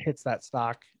it hits that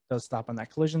stock, it does stop on that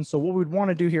collision. So what we'd want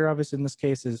to do here, obviously in this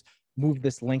case, is move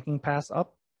this linking pass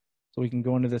up. So we can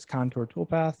go into this contour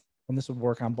toolpath, and this would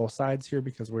work on both sides here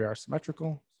because we are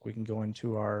symmetrical. So we can go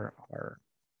into our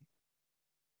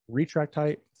retract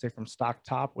height, say from stock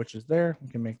top, which is there. We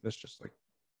can make this just like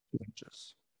 2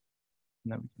 inches.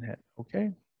 And then we can hit OK.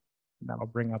 And that'll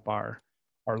bring up our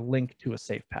link to a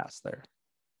safe pass there.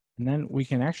 And then we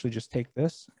can actually just take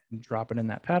this and drop it in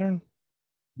that pattern,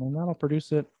 and that'll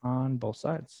produce it on both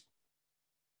sides.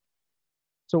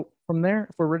 So from there,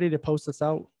 if we're ready to post this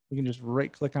out, we can just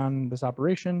right click on this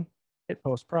operation, hit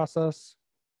post process,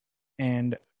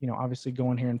 and obviously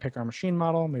go in here and pick our machine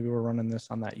model. Maybe we're running this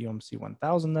on that UMC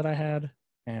 1000 that I had,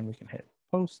 and we can hit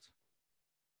post.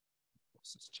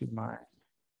 Post this to my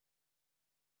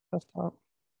desktop.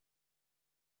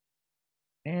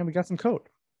 And we got some code.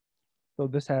 So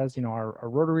this has, our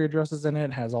rotary addresses in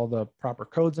it, has all the proper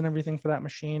codes and everything for that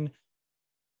machine.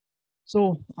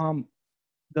 So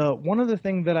one of the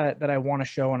things that I want to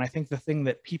show, and I think the thing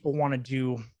that people want to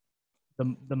do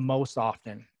the most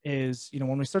often is,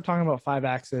 when we start talking about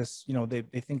 5-axis,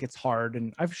 they think it's hard.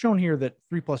 And I've shown here that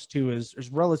 3 + 2 is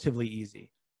relatively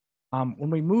easy. When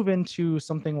we move into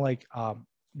something like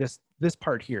this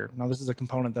part here, now this is a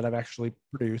component that I've actually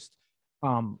produced.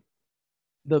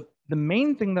 The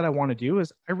main thing that I want to do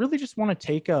is I really just want to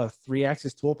take a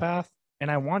 3-axis toolpath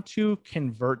and I want to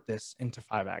convert this into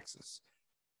 5-axis.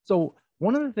 So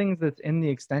one of the things that's in the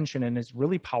extension and is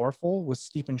really powerful with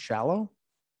steep and shallow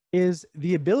is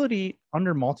the ability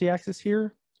under multi-axis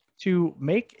here to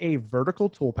make a vertical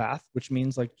toolpath, which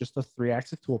means like just a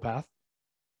 3-axis toolpath.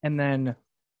 And then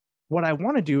what I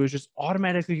want to do is just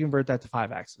automatically convert that to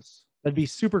 5-axis. That'd be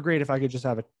super great if I could just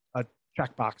have a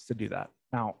checkbox to do that.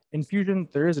 Now, in Fusion,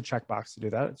 there is a checkbox to do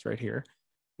that. It's right here.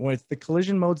 With the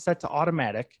collision mode set to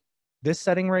automatic, this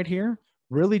setting right here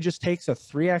really just takes a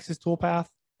 3-axis toolpath,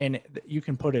 and you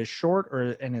can put as short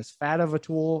and as fat of a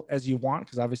tool as you want,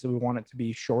 because obviously we want it to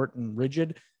be short and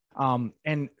rigid.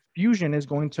 And Fusion is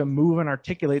going to move and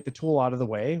articulate the tool out of the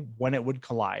way when it would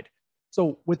collide.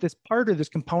 So with this part or this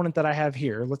component that I have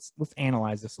here, let's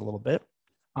analyze this a little bit.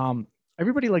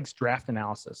 Everybody likes draft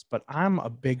analysis, but I'm a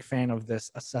big fan of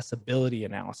this accessibility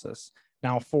analysis.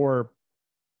 Now for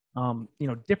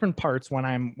different parts when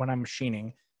I'm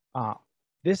machining,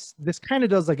 this kind of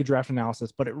does like a draft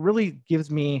analysis, but it really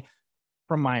gives me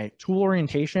from my tool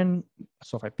orientation.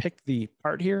 So if I pick the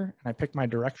part here and I pick my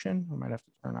direction, I might have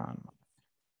to turn on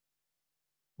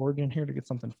origin here to get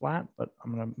something flat, but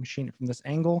I'm going to machine it from this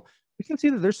angle. We can see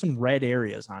that there's some red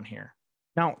areas on here.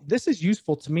 Now, this is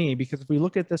useful to me because if we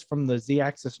look at this from the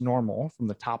Z-axis normal, from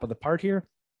the top of the part here,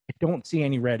 I don't see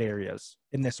any red areas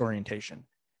in this orientation.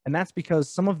 And that's because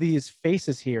some of these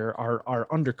faces here are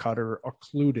undercut or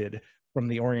occluded from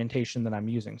the orientation that I'm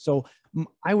using. So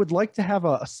I would like to have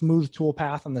a smooth tool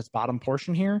path on this bottom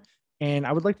portion here. And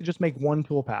I would like to just make one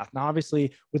tool path. Now,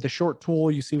 obviously, with the short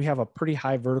tool, you see we have a pretty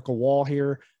high vertical wall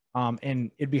here. And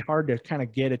it'd be hard to kind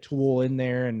of get a tool in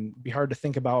there and be hard to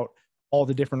think about all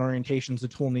the different orientations the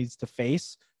tool needs to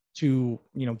face to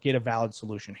get a valid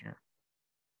solution here.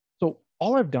 So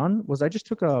all I've done was I just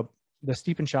took the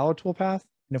steep and shallow toolpath,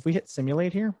 and if we hit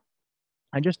simulate here,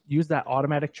 I just use that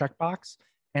automatic checkbox,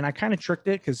 and I kind of tricked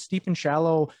it because steep and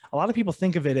shallow, a lot of people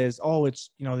think of it as, oh, it's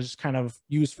just kind of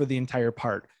used for the entire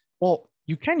part. Well,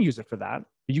 you can use it for that,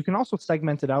 but you can also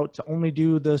segment it out to only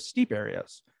do the steep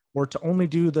areas or to only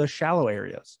do the shallow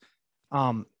areas.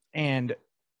 And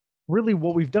really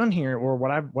what we've done here, or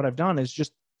what I've done is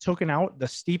just taken out the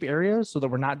steep areas so that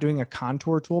we're not doing a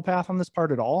contour toolpath on this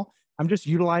part at all. I'm just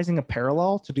utilizing a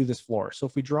parallel to do this floor. So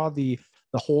if we draw the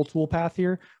whole toolpath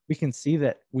here, we can see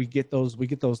that we get those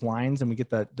lines and we get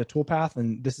the toolpath,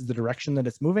 and this is the direction that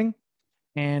it's moving.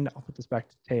 And I'll put this back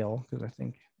to tail because I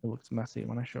think it looks messy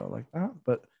when I show it like that,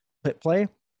 but hit play.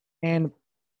 And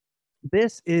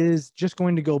this is just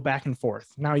going to go back and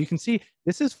forth. Now you can see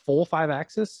this is full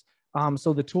 5-axis.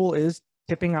 So the tool is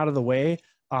tipping out of the way.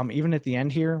 Even at the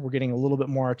end here, we're getting a little bit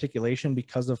more articulation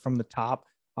because of from the top.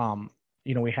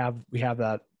 You know, we have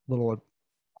that little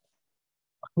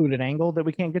occluded angle that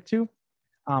we can't get to.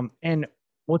 And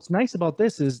what's nice about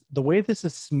this is the way this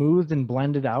is smoothed and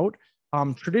blended out.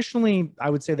 Traditionally, I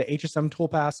would say the HSM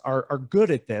toolpaths are good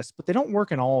at this, but they don't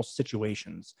work in all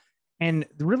situations. And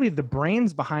really the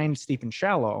brains behind steep and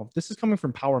shallow, this is coming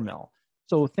from Power Mill.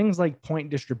 So things like point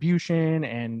distribution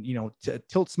and, you know,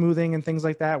 tilt smoothing and things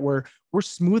like that, where we're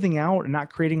smoothing out and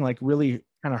not creating like really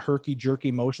kind of herky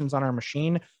jerky motions on our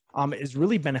machine, is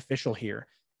really beneficial here.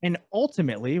 And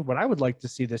ultimately what I would like to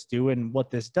see this do, and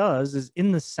what this does, is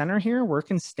in the center here where it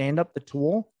can stand up the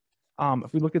tool.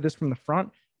 If we look at this from the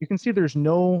front, you can see there's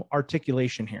no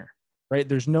articulation here. Right?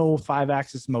 There's no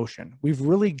 5-axis motion. We've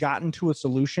really gotten to a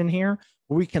solution here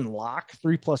where we can lock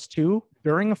 3+2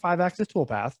 during a 5-axis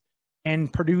toolpath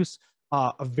and produce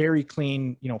a very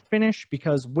clean, you know, finish,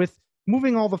 because with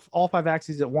moving all 5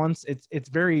 axes at once,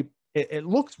 it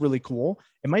looks really cool.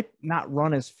 It might not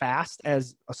run as fast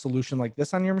as a solution like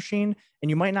this on your machine, and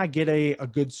you might not get a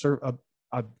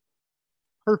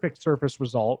perfect surface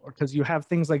result, because you have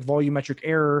things like volumetric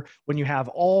error when you have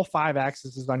all 5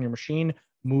 axes on your machine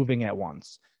moving at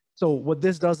once. So what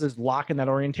this does is lock in that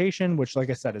orientation, which,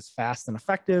 like I said, is fast and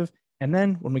effective. And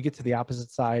then when we get to the opposite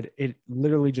side, it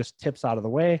literally just tips out of the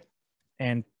way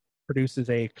and produces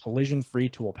a collision-free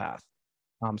toolpath,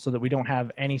 so that we don't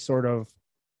have any sort of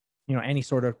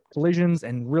collisions,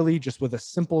 and really just with a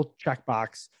simple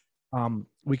checkbox,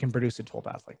 we can produce a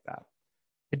toolpath like that.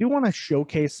 I do want to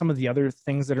showcase some of the other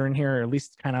things that are in here, or at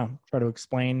least kind of try to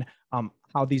explain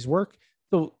how these work.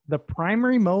 So the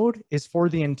primary mode is for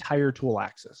the entire tool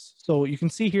axis. So you can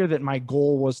see here that my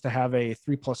goal was to have a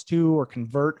 3+2 or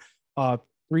convert a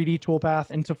 3D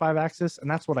toolpath into 5-axis,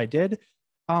 and that's what I did.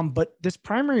 But this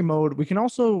primary mode, we can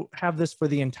also have this for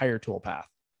the entire toolpath.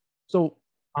 So,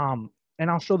 and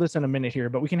I'll show this in a minute here,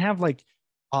 but we can have like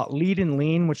lead and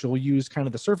lean, which will use kind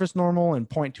of the surface normal and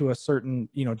point to a certain,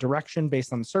 you know, direction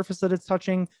based on the surface that it's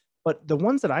touching. But the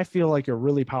ones that I feel like are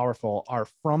really powerful are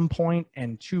from point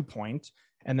and to point,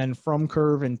 and then from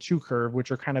curve and to curve, which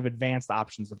are kind of advanced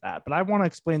options of that. But I want to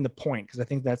explain the point because I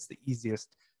think that's the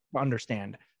easiest to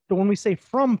understand. So when we say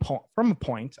from a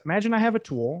point, imagine I have a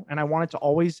tool and I want it to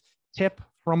always tip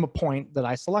from a point that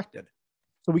I selected.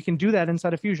 So we can do that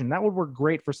inside of Fusion. That would work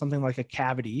great for something like a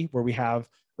cavity where we have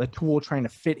the tool trying to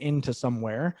fit into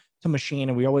somewhere to machine,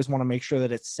 and we always want to make sure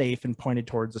that it's safe and pointed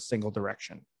towards a single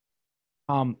direction.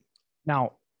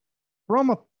 Now,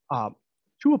 from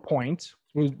to a point,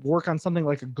 we work on something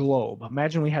like a globe.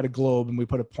 Imagine we had a globe and we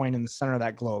put a point in the center of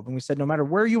that globe, and we said, no matter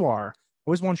where you are, I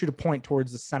always want you to point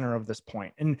towards the center of this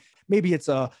point. And maybe it's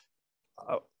a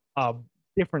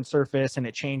different surface and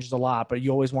it changes a lot, but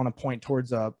you always want to point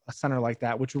towards a center like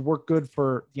that, which would work good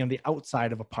for, you know, the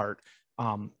outside of a part.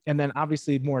 And then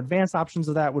obviously more advanced options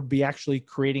of that would be actually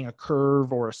creating a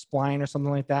curve or a spline or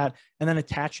something like that, and then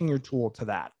attaching your tool to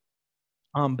that.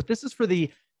 But this is for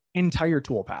the entire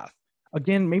toolpath.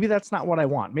 Again, maybe that's not what I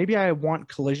want. Maybe I want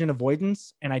collision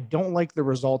avoidance and I don't like the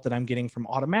result that I'm getting from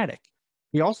automatic.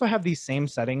 We also have these same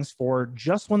settings for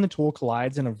just when the tool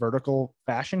collides in a vertical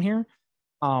fashion here,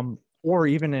 or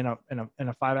even in a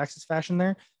 5-axis fashion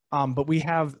there. But we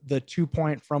have the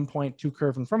 2-point, from point, to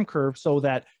curve, and from curve, so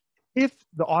that if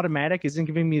the automatic isn't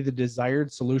giving me the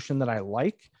desired solution that I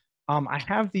like, I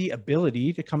have the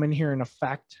ability to come in here and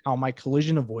affect how my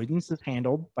collision avoidance is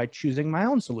handled by choosing my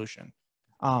own solution.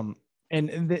 And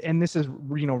this is,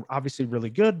 you know, obviously really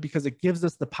good because it gives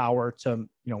us the power to,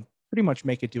 you know, pretty much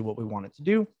make it do what we want it to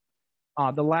do.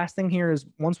 The last thing here is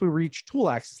once we reach tool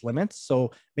axis limits,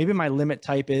 so maybe my limit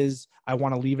type is I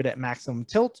want to leave it at maximum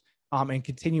tilt and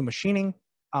continue machining,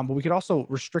 but we could also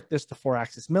restrict this to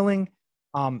 4-axis milling.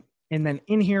 And then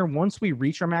in here, once we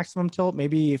reach our maximum tilt,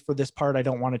 maybe for this part, I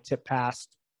don't want to tip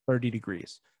past 30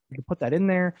 degrees. We can put that in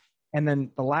there. And then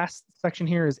the last section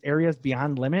here is areas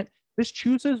beyond limit. This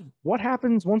chooses what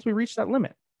happens once we reach that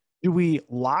limit. Do we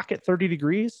lock at 30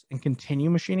 degrees and continue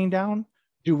machining down?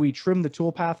 Do we trim the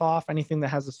tool path off anything that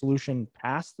has a solution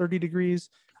past 30 degrees?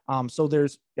 So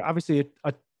there's obviously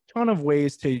a ton of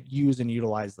ways to use and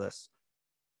utilize this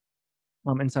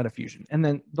inside of Fusion. And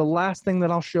then the last thing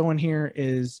that I'll show in here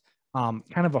is kind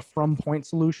of a from point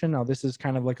solution. Now this is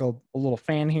kind of like a little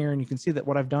fan here, and you can see that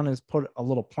what I've done is put a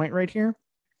little point right here.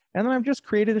 And then I've just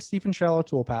created a steep and shallow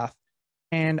toolpath,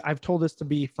 and I've told this to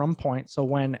be from point. So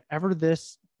whenever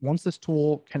once this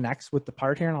tool connects with the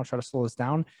part here, and I'll try to slow this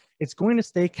down, it's going to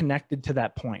stay connected to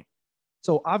that point.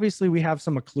 So obviously we have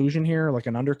some occlusion here, like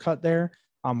an undercut there,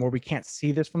 where we can't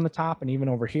see this from the top and even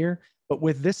over here. But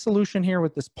with this solution here,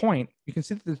 with this point, you can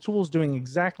see that the tool is doing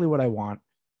exactly what I want,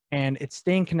 and it's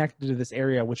staying connected to this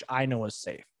area, which I know is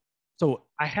safe. So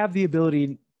I have the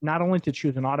ability not only to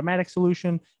choose an automatic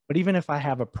solution, but even if I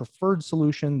have a preferred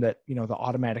solution that, you know, the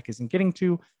automatic isn't getting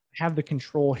to, I have the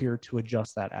control here to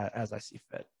adjust that as I see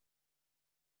fit.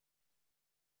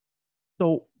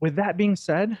 So with that being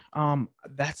said,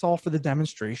 that's all for the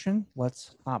demonstration.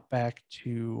 Let's hop back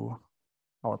to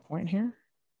PowerPoint here.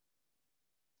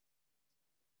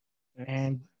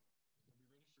 And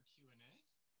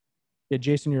yeah,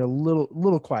 Jason, you're a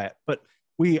little quiet, but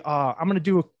I'm going to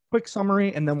do a quick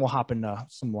summary and then we'll hop into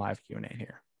some live Q&A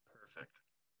here. Perfect.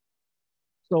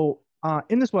 So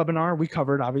in this webinar, we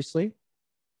covered obviously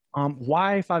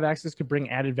why 5-axis could bring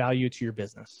added value to your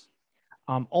business.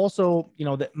 Also, you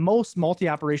know, that most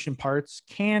multi-operation parts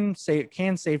can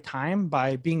save time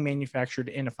by being manufactured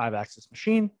in a 5-axis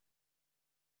machine.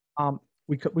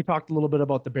 We talked a little bit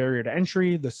about the barrier to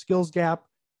entry, the skills gap,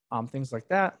 things like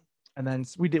that. And then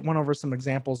went over some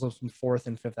examples of some 4th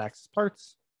and 5th axis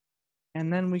parts.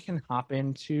 And then we can hop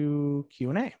into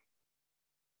Q&A.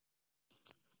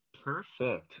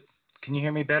 Perfect. Can you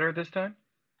hear me better this time?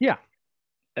 Yeah.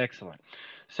 Excellent.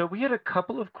 So we had a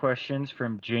couple of questions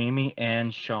from Jamie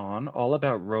and Sean all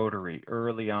about rotary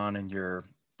early on in your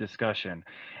discussion.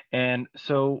 And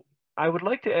so I would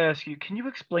like to ask you, can you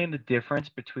explain the difference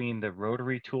between the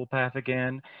rotary toolpath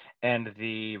again and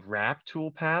the wrap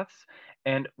toolpaths?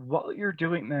 And while you're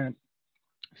doing that,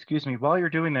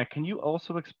 can you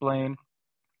also explain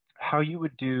how you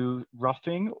would do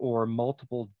roughing or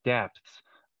multiple depths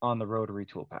on the rotary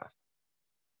toolpath?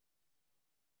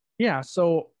 Yeah,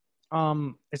 so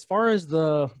as far as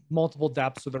the multiple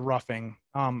depths or the roughing,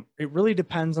 it really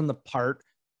depends on the part.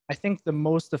 I think the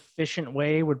most efficient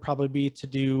way would probably be to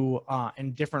do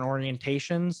in different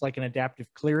orientations, like an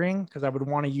adaptive clearing, because I would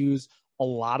want to use a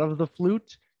lot of the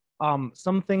flute.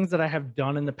 Some things that I have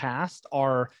done in the past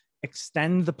are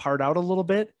extend the part out a little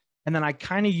bit, and then I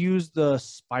kind of use the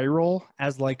spiral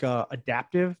as like a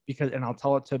adaptive and I'll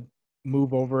tell it to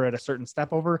move over at a certain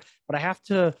step over, but I have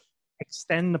to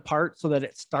extend the part so that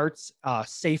it starts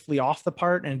safely off the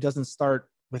part and it doesn't start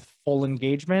with full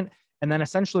engagement. And then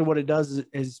essentially what it does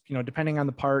is, you know, depending on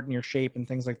the part and your shape and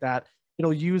things like that,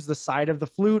 it'll use the side of the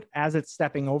flute as it's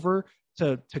stepping over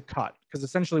to cut, because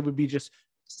essentially it would be just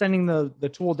sending the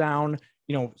tool down,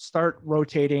 you know, start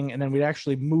rotating, and then we'd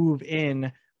actually move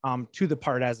in to the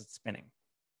part as it's spinning.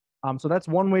 So that's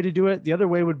one way to do it. The other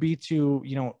way would be to,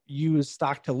 you know, use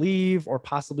stock to leave or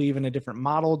possibly even a different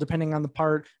model depending on the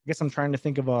part. I guess I'm trying to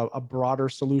think of a broader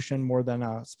solution more than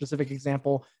a specific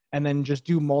example, and then just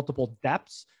do multiple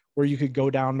depths where you could go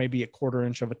down maybe a 1/4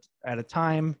 inch at a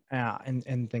time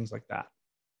and things like that.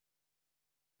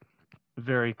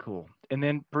 Very cool. And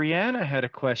then Brianna had a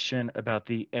question about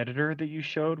the editor that you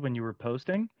showed when you were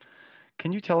posting.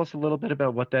 Can you tell us a little bit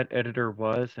about what that editor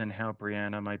was and how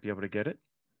Brianna might be able to get it?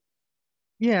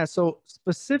 Yeah, so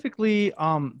specifically,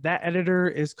 that editor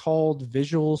is called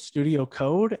Visual Studio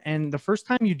Code. And the first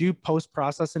time you do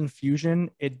post-process in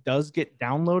Fusion, it does get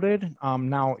downloaded.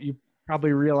 Now, you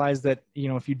probably realize that, you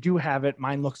know, if you do have it,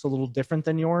 mine looks a little different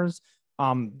than yours.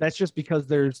 That's just because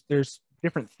there's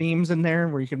different themes in there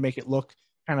where you can make it look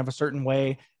kind of a certain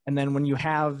way. And then when you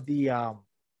have there's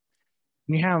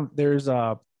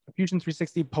a Fusion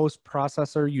 360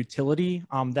 post-processor utility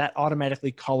that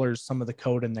automatically colors some of the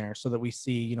code in there so that we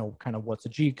see, you know, kind of what's a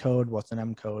G code, what's an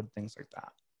M code, things like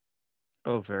that.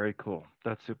 Oh, very cool.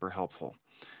 That's super helpful.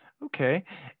 Okay.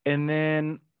 And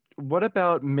then what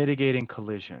about mitigating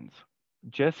collisions?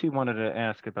 Jesse wanted to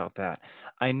ask about that.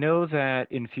 I know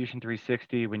that in Fusion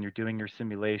 360, when you're doing your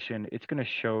simulation, it's going to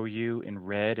show you in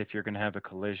red if you're going to have a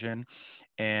collision.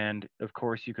 And of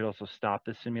course, you could also stop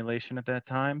the simulation at that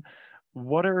time.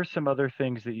 What are some other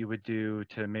things that you would do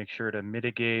to make sure to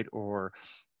mitigate or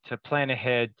to plan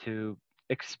ahead to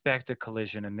expect a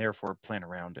collision and therefore plan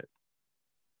around it?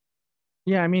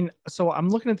 Yeah, I mean, so I'm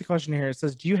looking at the question here. It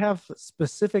says, do you have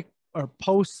specific or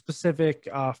post-specific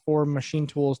for machine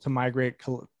tools to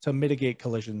mitigate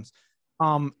collisions?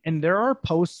 And there are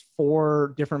posts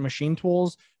for different machine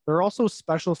tools. There are also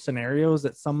special scenarios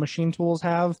that some machine tools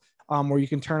have where you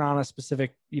can turn on a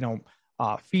specific, you know,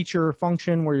 feature or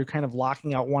function where you're kind of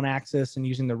locking out one axis and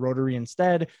using the rotary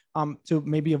instead to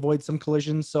maybe avoid some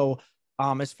collisions. So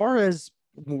as far as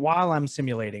while I'm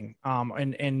simulating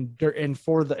and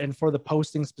for the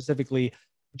posting specifically,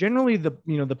 generally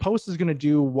the post is going to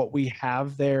do what we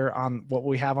have there on what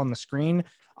we have on the screen.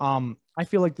 I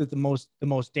feel like that the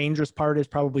most dangerous part is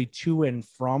probably to and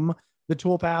from the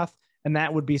toolpath, And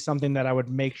that would be something that I would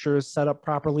make sure is set up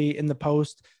properly in the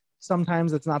post.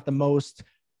 Sometimes it's not the most,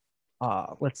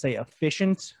 let's say,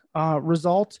 efficient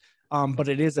result, but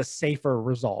it is a safer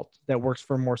result that works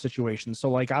for more situations. So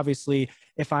like, obviously,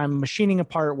 if I'm machining a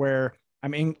part where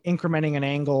I'm incrementing an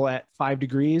angle at 5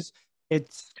 degrees,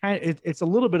 it's it's a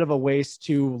little bit of a waste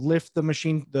to lift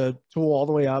the tool all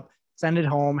the way up, send it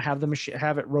home, have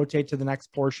it rotate to the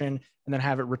next portion, and then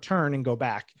have it return and go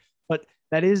back. But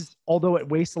that is, although it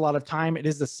wastes a lot of time, it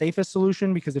is the safest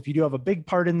solution, because if you do have a big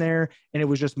part in there and it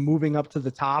was just moving up to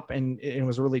the top and it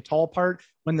was a really tall part,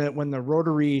 when the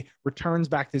rotary returns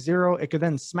back to zero, it could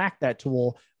then smack that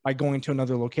tool by going to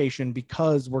another location,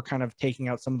 because we're kind of taking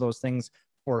out some of those things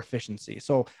for efficiency.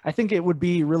 So I think it would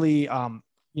be really,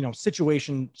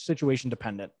 situation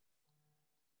dependent.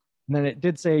 And then it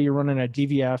did say you're running a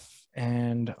DVF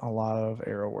and a lot of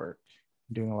arrow work,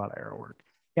 doing a lot of arrow work.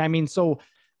 Yeah, I mean, so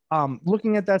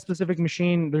looking at that specific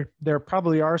machine, there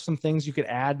probably are some things you could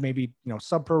add, maybe,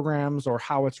 subprograms or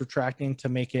how it's retracting to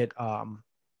make it a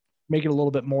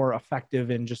little bit more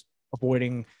effective in just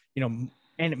avoiding,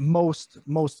 and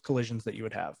most collisions that you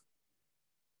would have.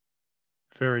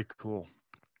 Very cool.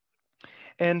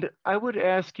 And I would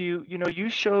ask you, you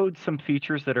showed some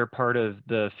features that are part of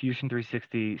the Fusion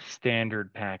 360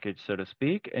 standard package, so to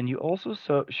speak, and you also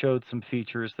showed some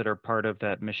features that are part of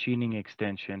that machining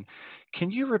extension.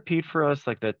 Can you repeat for us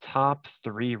like the top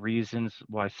 3 reasons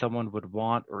why someone would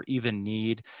want or even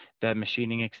need that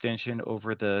machining extension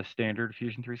over the standard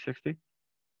Fusion 360?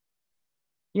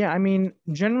 Yeah, I mean,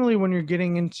 generally when you're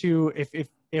getting into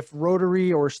if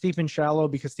rotary or steep and shallow,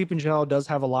 because steep and shallow does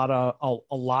have a lot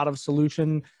of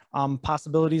solution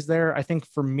possibilities there. I think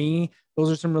for me,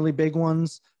 those are some really big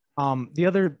ones. The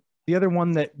other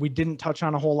one that we didn't touch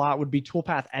on a whole lot would be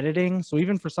toolpath editing. So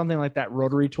even for something like that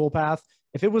rotary toolpath,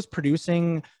 if it was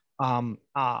producing a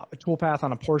toolpath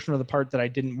on a portion of the part that I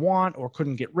didn't want or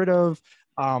couldn't get rid of,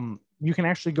 you can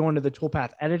actually go into the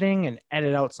toolpath editing and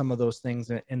edit out some of those things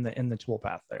in the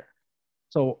toolpath there.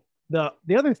 So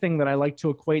the other thing that I like to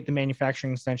equate the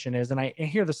manufacturing extension is, and I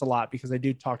hear this a lot because I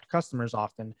do talk to customers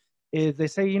often, is they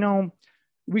say,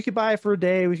 we could buy it for a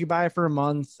day, we could buy it for a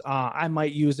month. I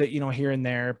might use it, here and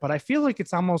there, but I feel like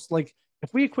it's almost like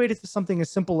if we equate it to something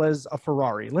as simple as a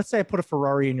Ferrari. Let's say I put a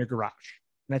Ferrari in your garage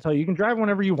and I tell you can drive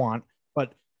whenever you want,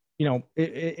 but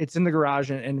it's in the garage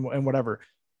and whatever.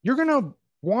 You're gonna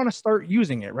want to start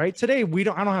using it, right? Today, I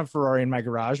don't have a Ferrari in my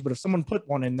garage, but if someone put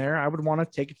one in there, I would want to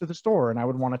take it to the store and I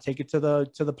would want to take it to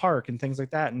the park and things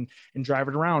like that and drive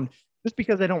it around. Just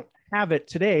because I don't have it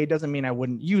today doesn't mean I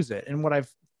wouldn't use it. And what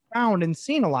I've found and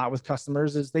seen a lot with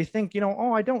customers is they think,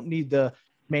 oh, I don't need the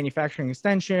manufacturing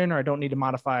extension, or I don't need to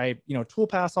modify,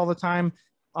 toolpaths all the time,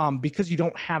 because you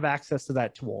don't have access to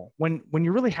that tool. When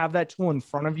you really have that tool in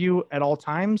front of you at all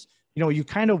times, you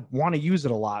kind of want to use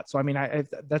it a lot. So, I mean,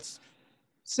 that's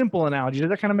simple analogy. Does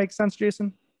that kind of make sense,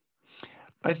 Jason?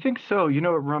 I think so. It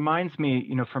reminds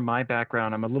me, from my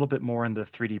background, I'm a little bit more in the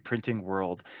 3D printing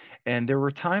world. And there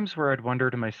were times where I'd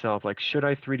wonder to myself, like, should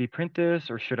I 3D print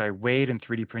this or should I wait and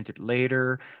 3D print it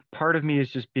later? Part of me is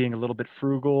just being a little bit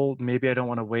frugal. Maybe I don't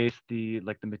want to waste the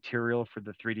material for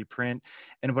the 3D print.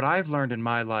 And what I've learned in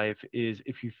my life is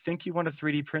if you think you want to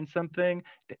 3D print something,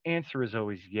 the answer is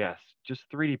always yes. Just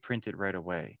 3D print it right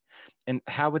away. And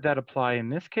how would that apply in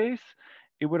this case?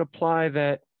 It would apply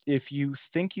that if you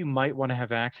think you might want to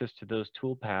have access to those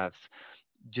toolpaths,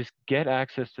 just get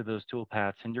access to those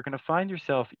toolpaths and you're going to find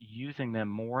yourself using them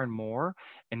more and more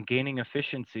and gaining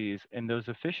efficiencies. And those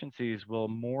efficiencies will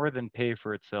more than pay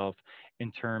for itself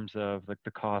in terms of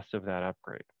the cost of that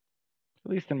upgrade,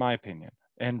 at least in my opinion,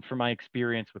 and from my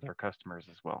experience with our customers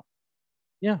as well.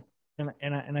 Yeah,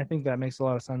 and I think that makes a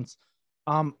lot of sense.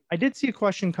 I did see a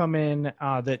question come in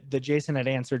that Jason had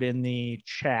answered in the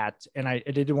chat, and I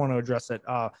did want to address it.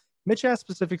 Mitch asked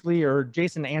specifically, or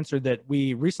Jason answered, that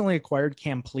we recently acquired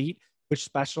Complete, which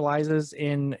specializes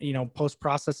in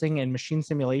post-processing and machine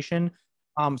simulation.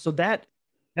 So that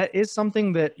is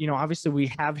something that obviously we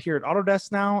have here at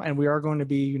Autodesk now, and we are going to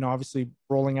be obviously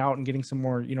rolling out and getting some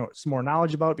more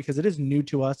knowledge about it, because it is new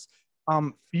to us.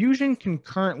 Fusion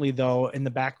concurrently, though, in the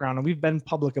background, and we've been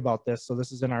public about this, so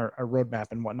this is in our roadmap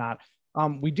and whatnot.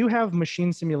 We do have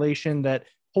machine simulation that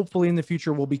hopefully in the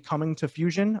future will be coming to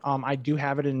Fusion. I do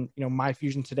have it in my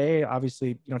Fusion today,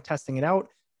 obviously testing it out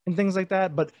and things like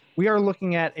that. But we are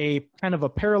looking at a kind of a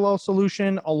parallel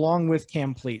solution along with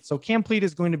Complete. So Complete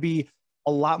is going to be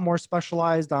a lot more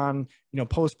specialized on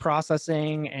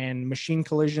post-processing and machine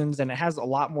collisions, and it has a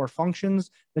lot more functions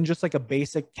than just like a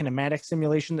basic kinematic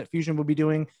simulation that Fusion will be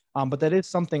doing. But that is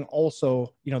something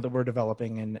also that we're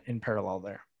developing in parallel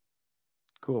there.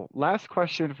 Cool. Last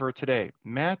question for today.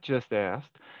 Matt just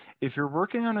asked, if you're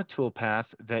working on a toolpath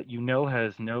that you know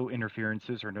has no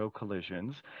interferences or no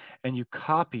collisions, and you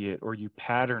copy it or you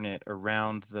pattern it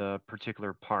around the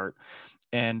particular part,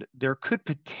 and there could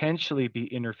potentially be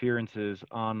interferences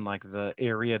on like the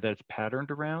area that's patterned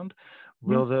around, Mhm.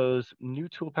 will those new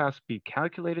toolpaths be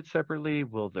calculated separately?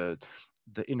 Will the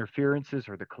interferences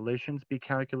or the collisions be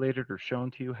calculated or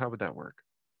shown to you? How would that work?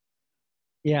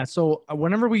 Yeah, so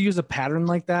whenever we use a pattern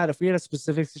like that, if we had a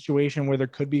specific situation where there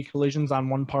could be collisions on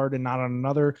one part and not on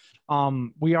another,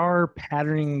 we are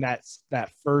patterning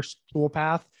that first tool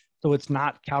path, so it's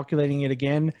not calculating it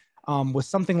again. With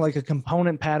something like a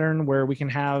component pattern where we can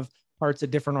have parts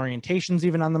at different orientations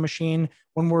even on the machine,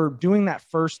 when we're doing that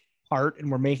first part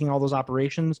and we're making all those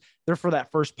operations, they're for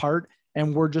that first part,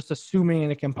 and we're just assuming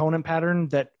in a component pattern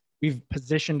that we've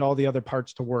positioned all the other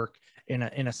parts to work in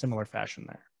a similar fashion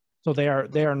there. So they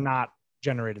are not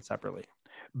generated separately.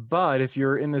 But if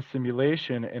you're in the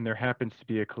simulation and there happens to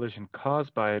be a collision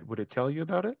caused by it, would it tell you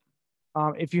about it?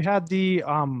 If you had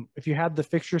the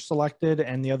fixture selected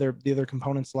and the other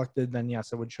components selected, then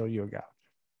yes, it would show you a gouge.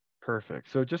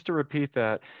 Perfect. So just to repeat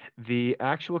that, the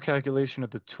actual calculation of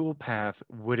the tool path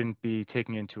wouldn't be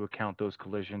taking into account those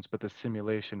collisions, but the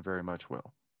simulation very much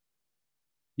will.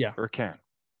 Yeah. Or can.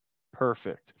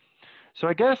 Perfect. So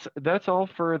I guess that's all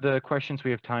for the questions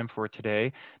we have time for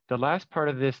today. The last part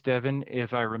of this, Devin,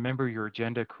 if I remember your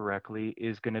agenda correctly,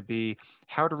 is going to be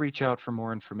how to reach out for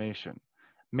more information.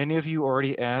 Many of you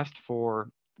already asked for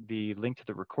the link to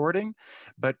the recording,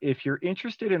 but if you're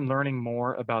interested in learning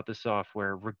more about the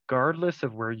software, regardless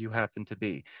of where you happen to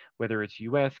be, whether it's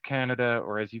US, Canada,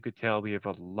 or as you could tell, we have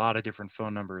a lot of different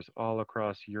phone numbers all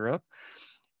across Europe,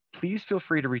 please feel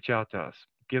free to reach out to us.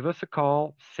 Give us a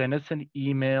call, send us an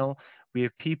email. We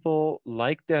have people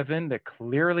like Devin that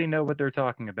clearly know what they're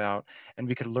talking about, and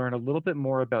we could learn a little bit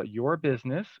more about your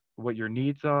business, what your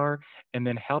needs are, and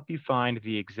then help you find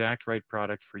the exact right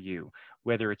product for you,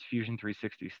 whether it's Fusion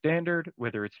 360 standard,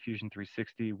 whether it's Fusion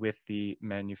 360 with the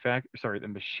the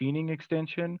machining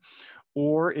extension,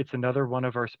 or it's another one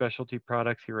of our specialty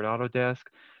products here at Autodesk.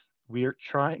 We are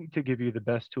trying to give you the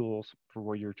best tools for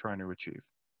what you're trying to achieve.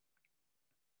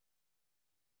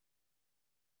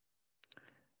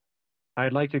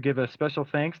 I'd like to give a special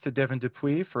thanks to Devin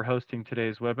Dupuis for hosting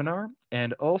today's webinar,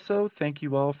 and also thank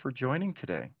you all for joining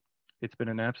today. It's been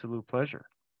an absolute pleasure.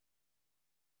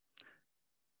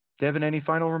 Devin, any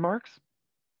final remarks?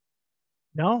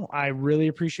 No, I really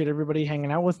appreciate everybody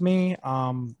hanging out with me.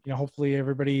 Hopefully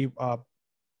everybody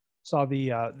saw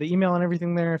the email and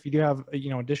everything there. If you do have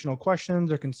additional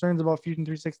questions or concerns about Fusion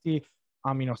 360,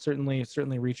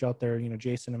 certainly reach out there.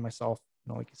 Jason and myself,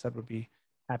 like you said, would be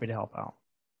happy to help out.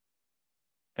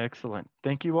 Excellent.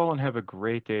 Thank you all and have a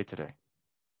great day today.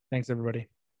 Thanks, everybody.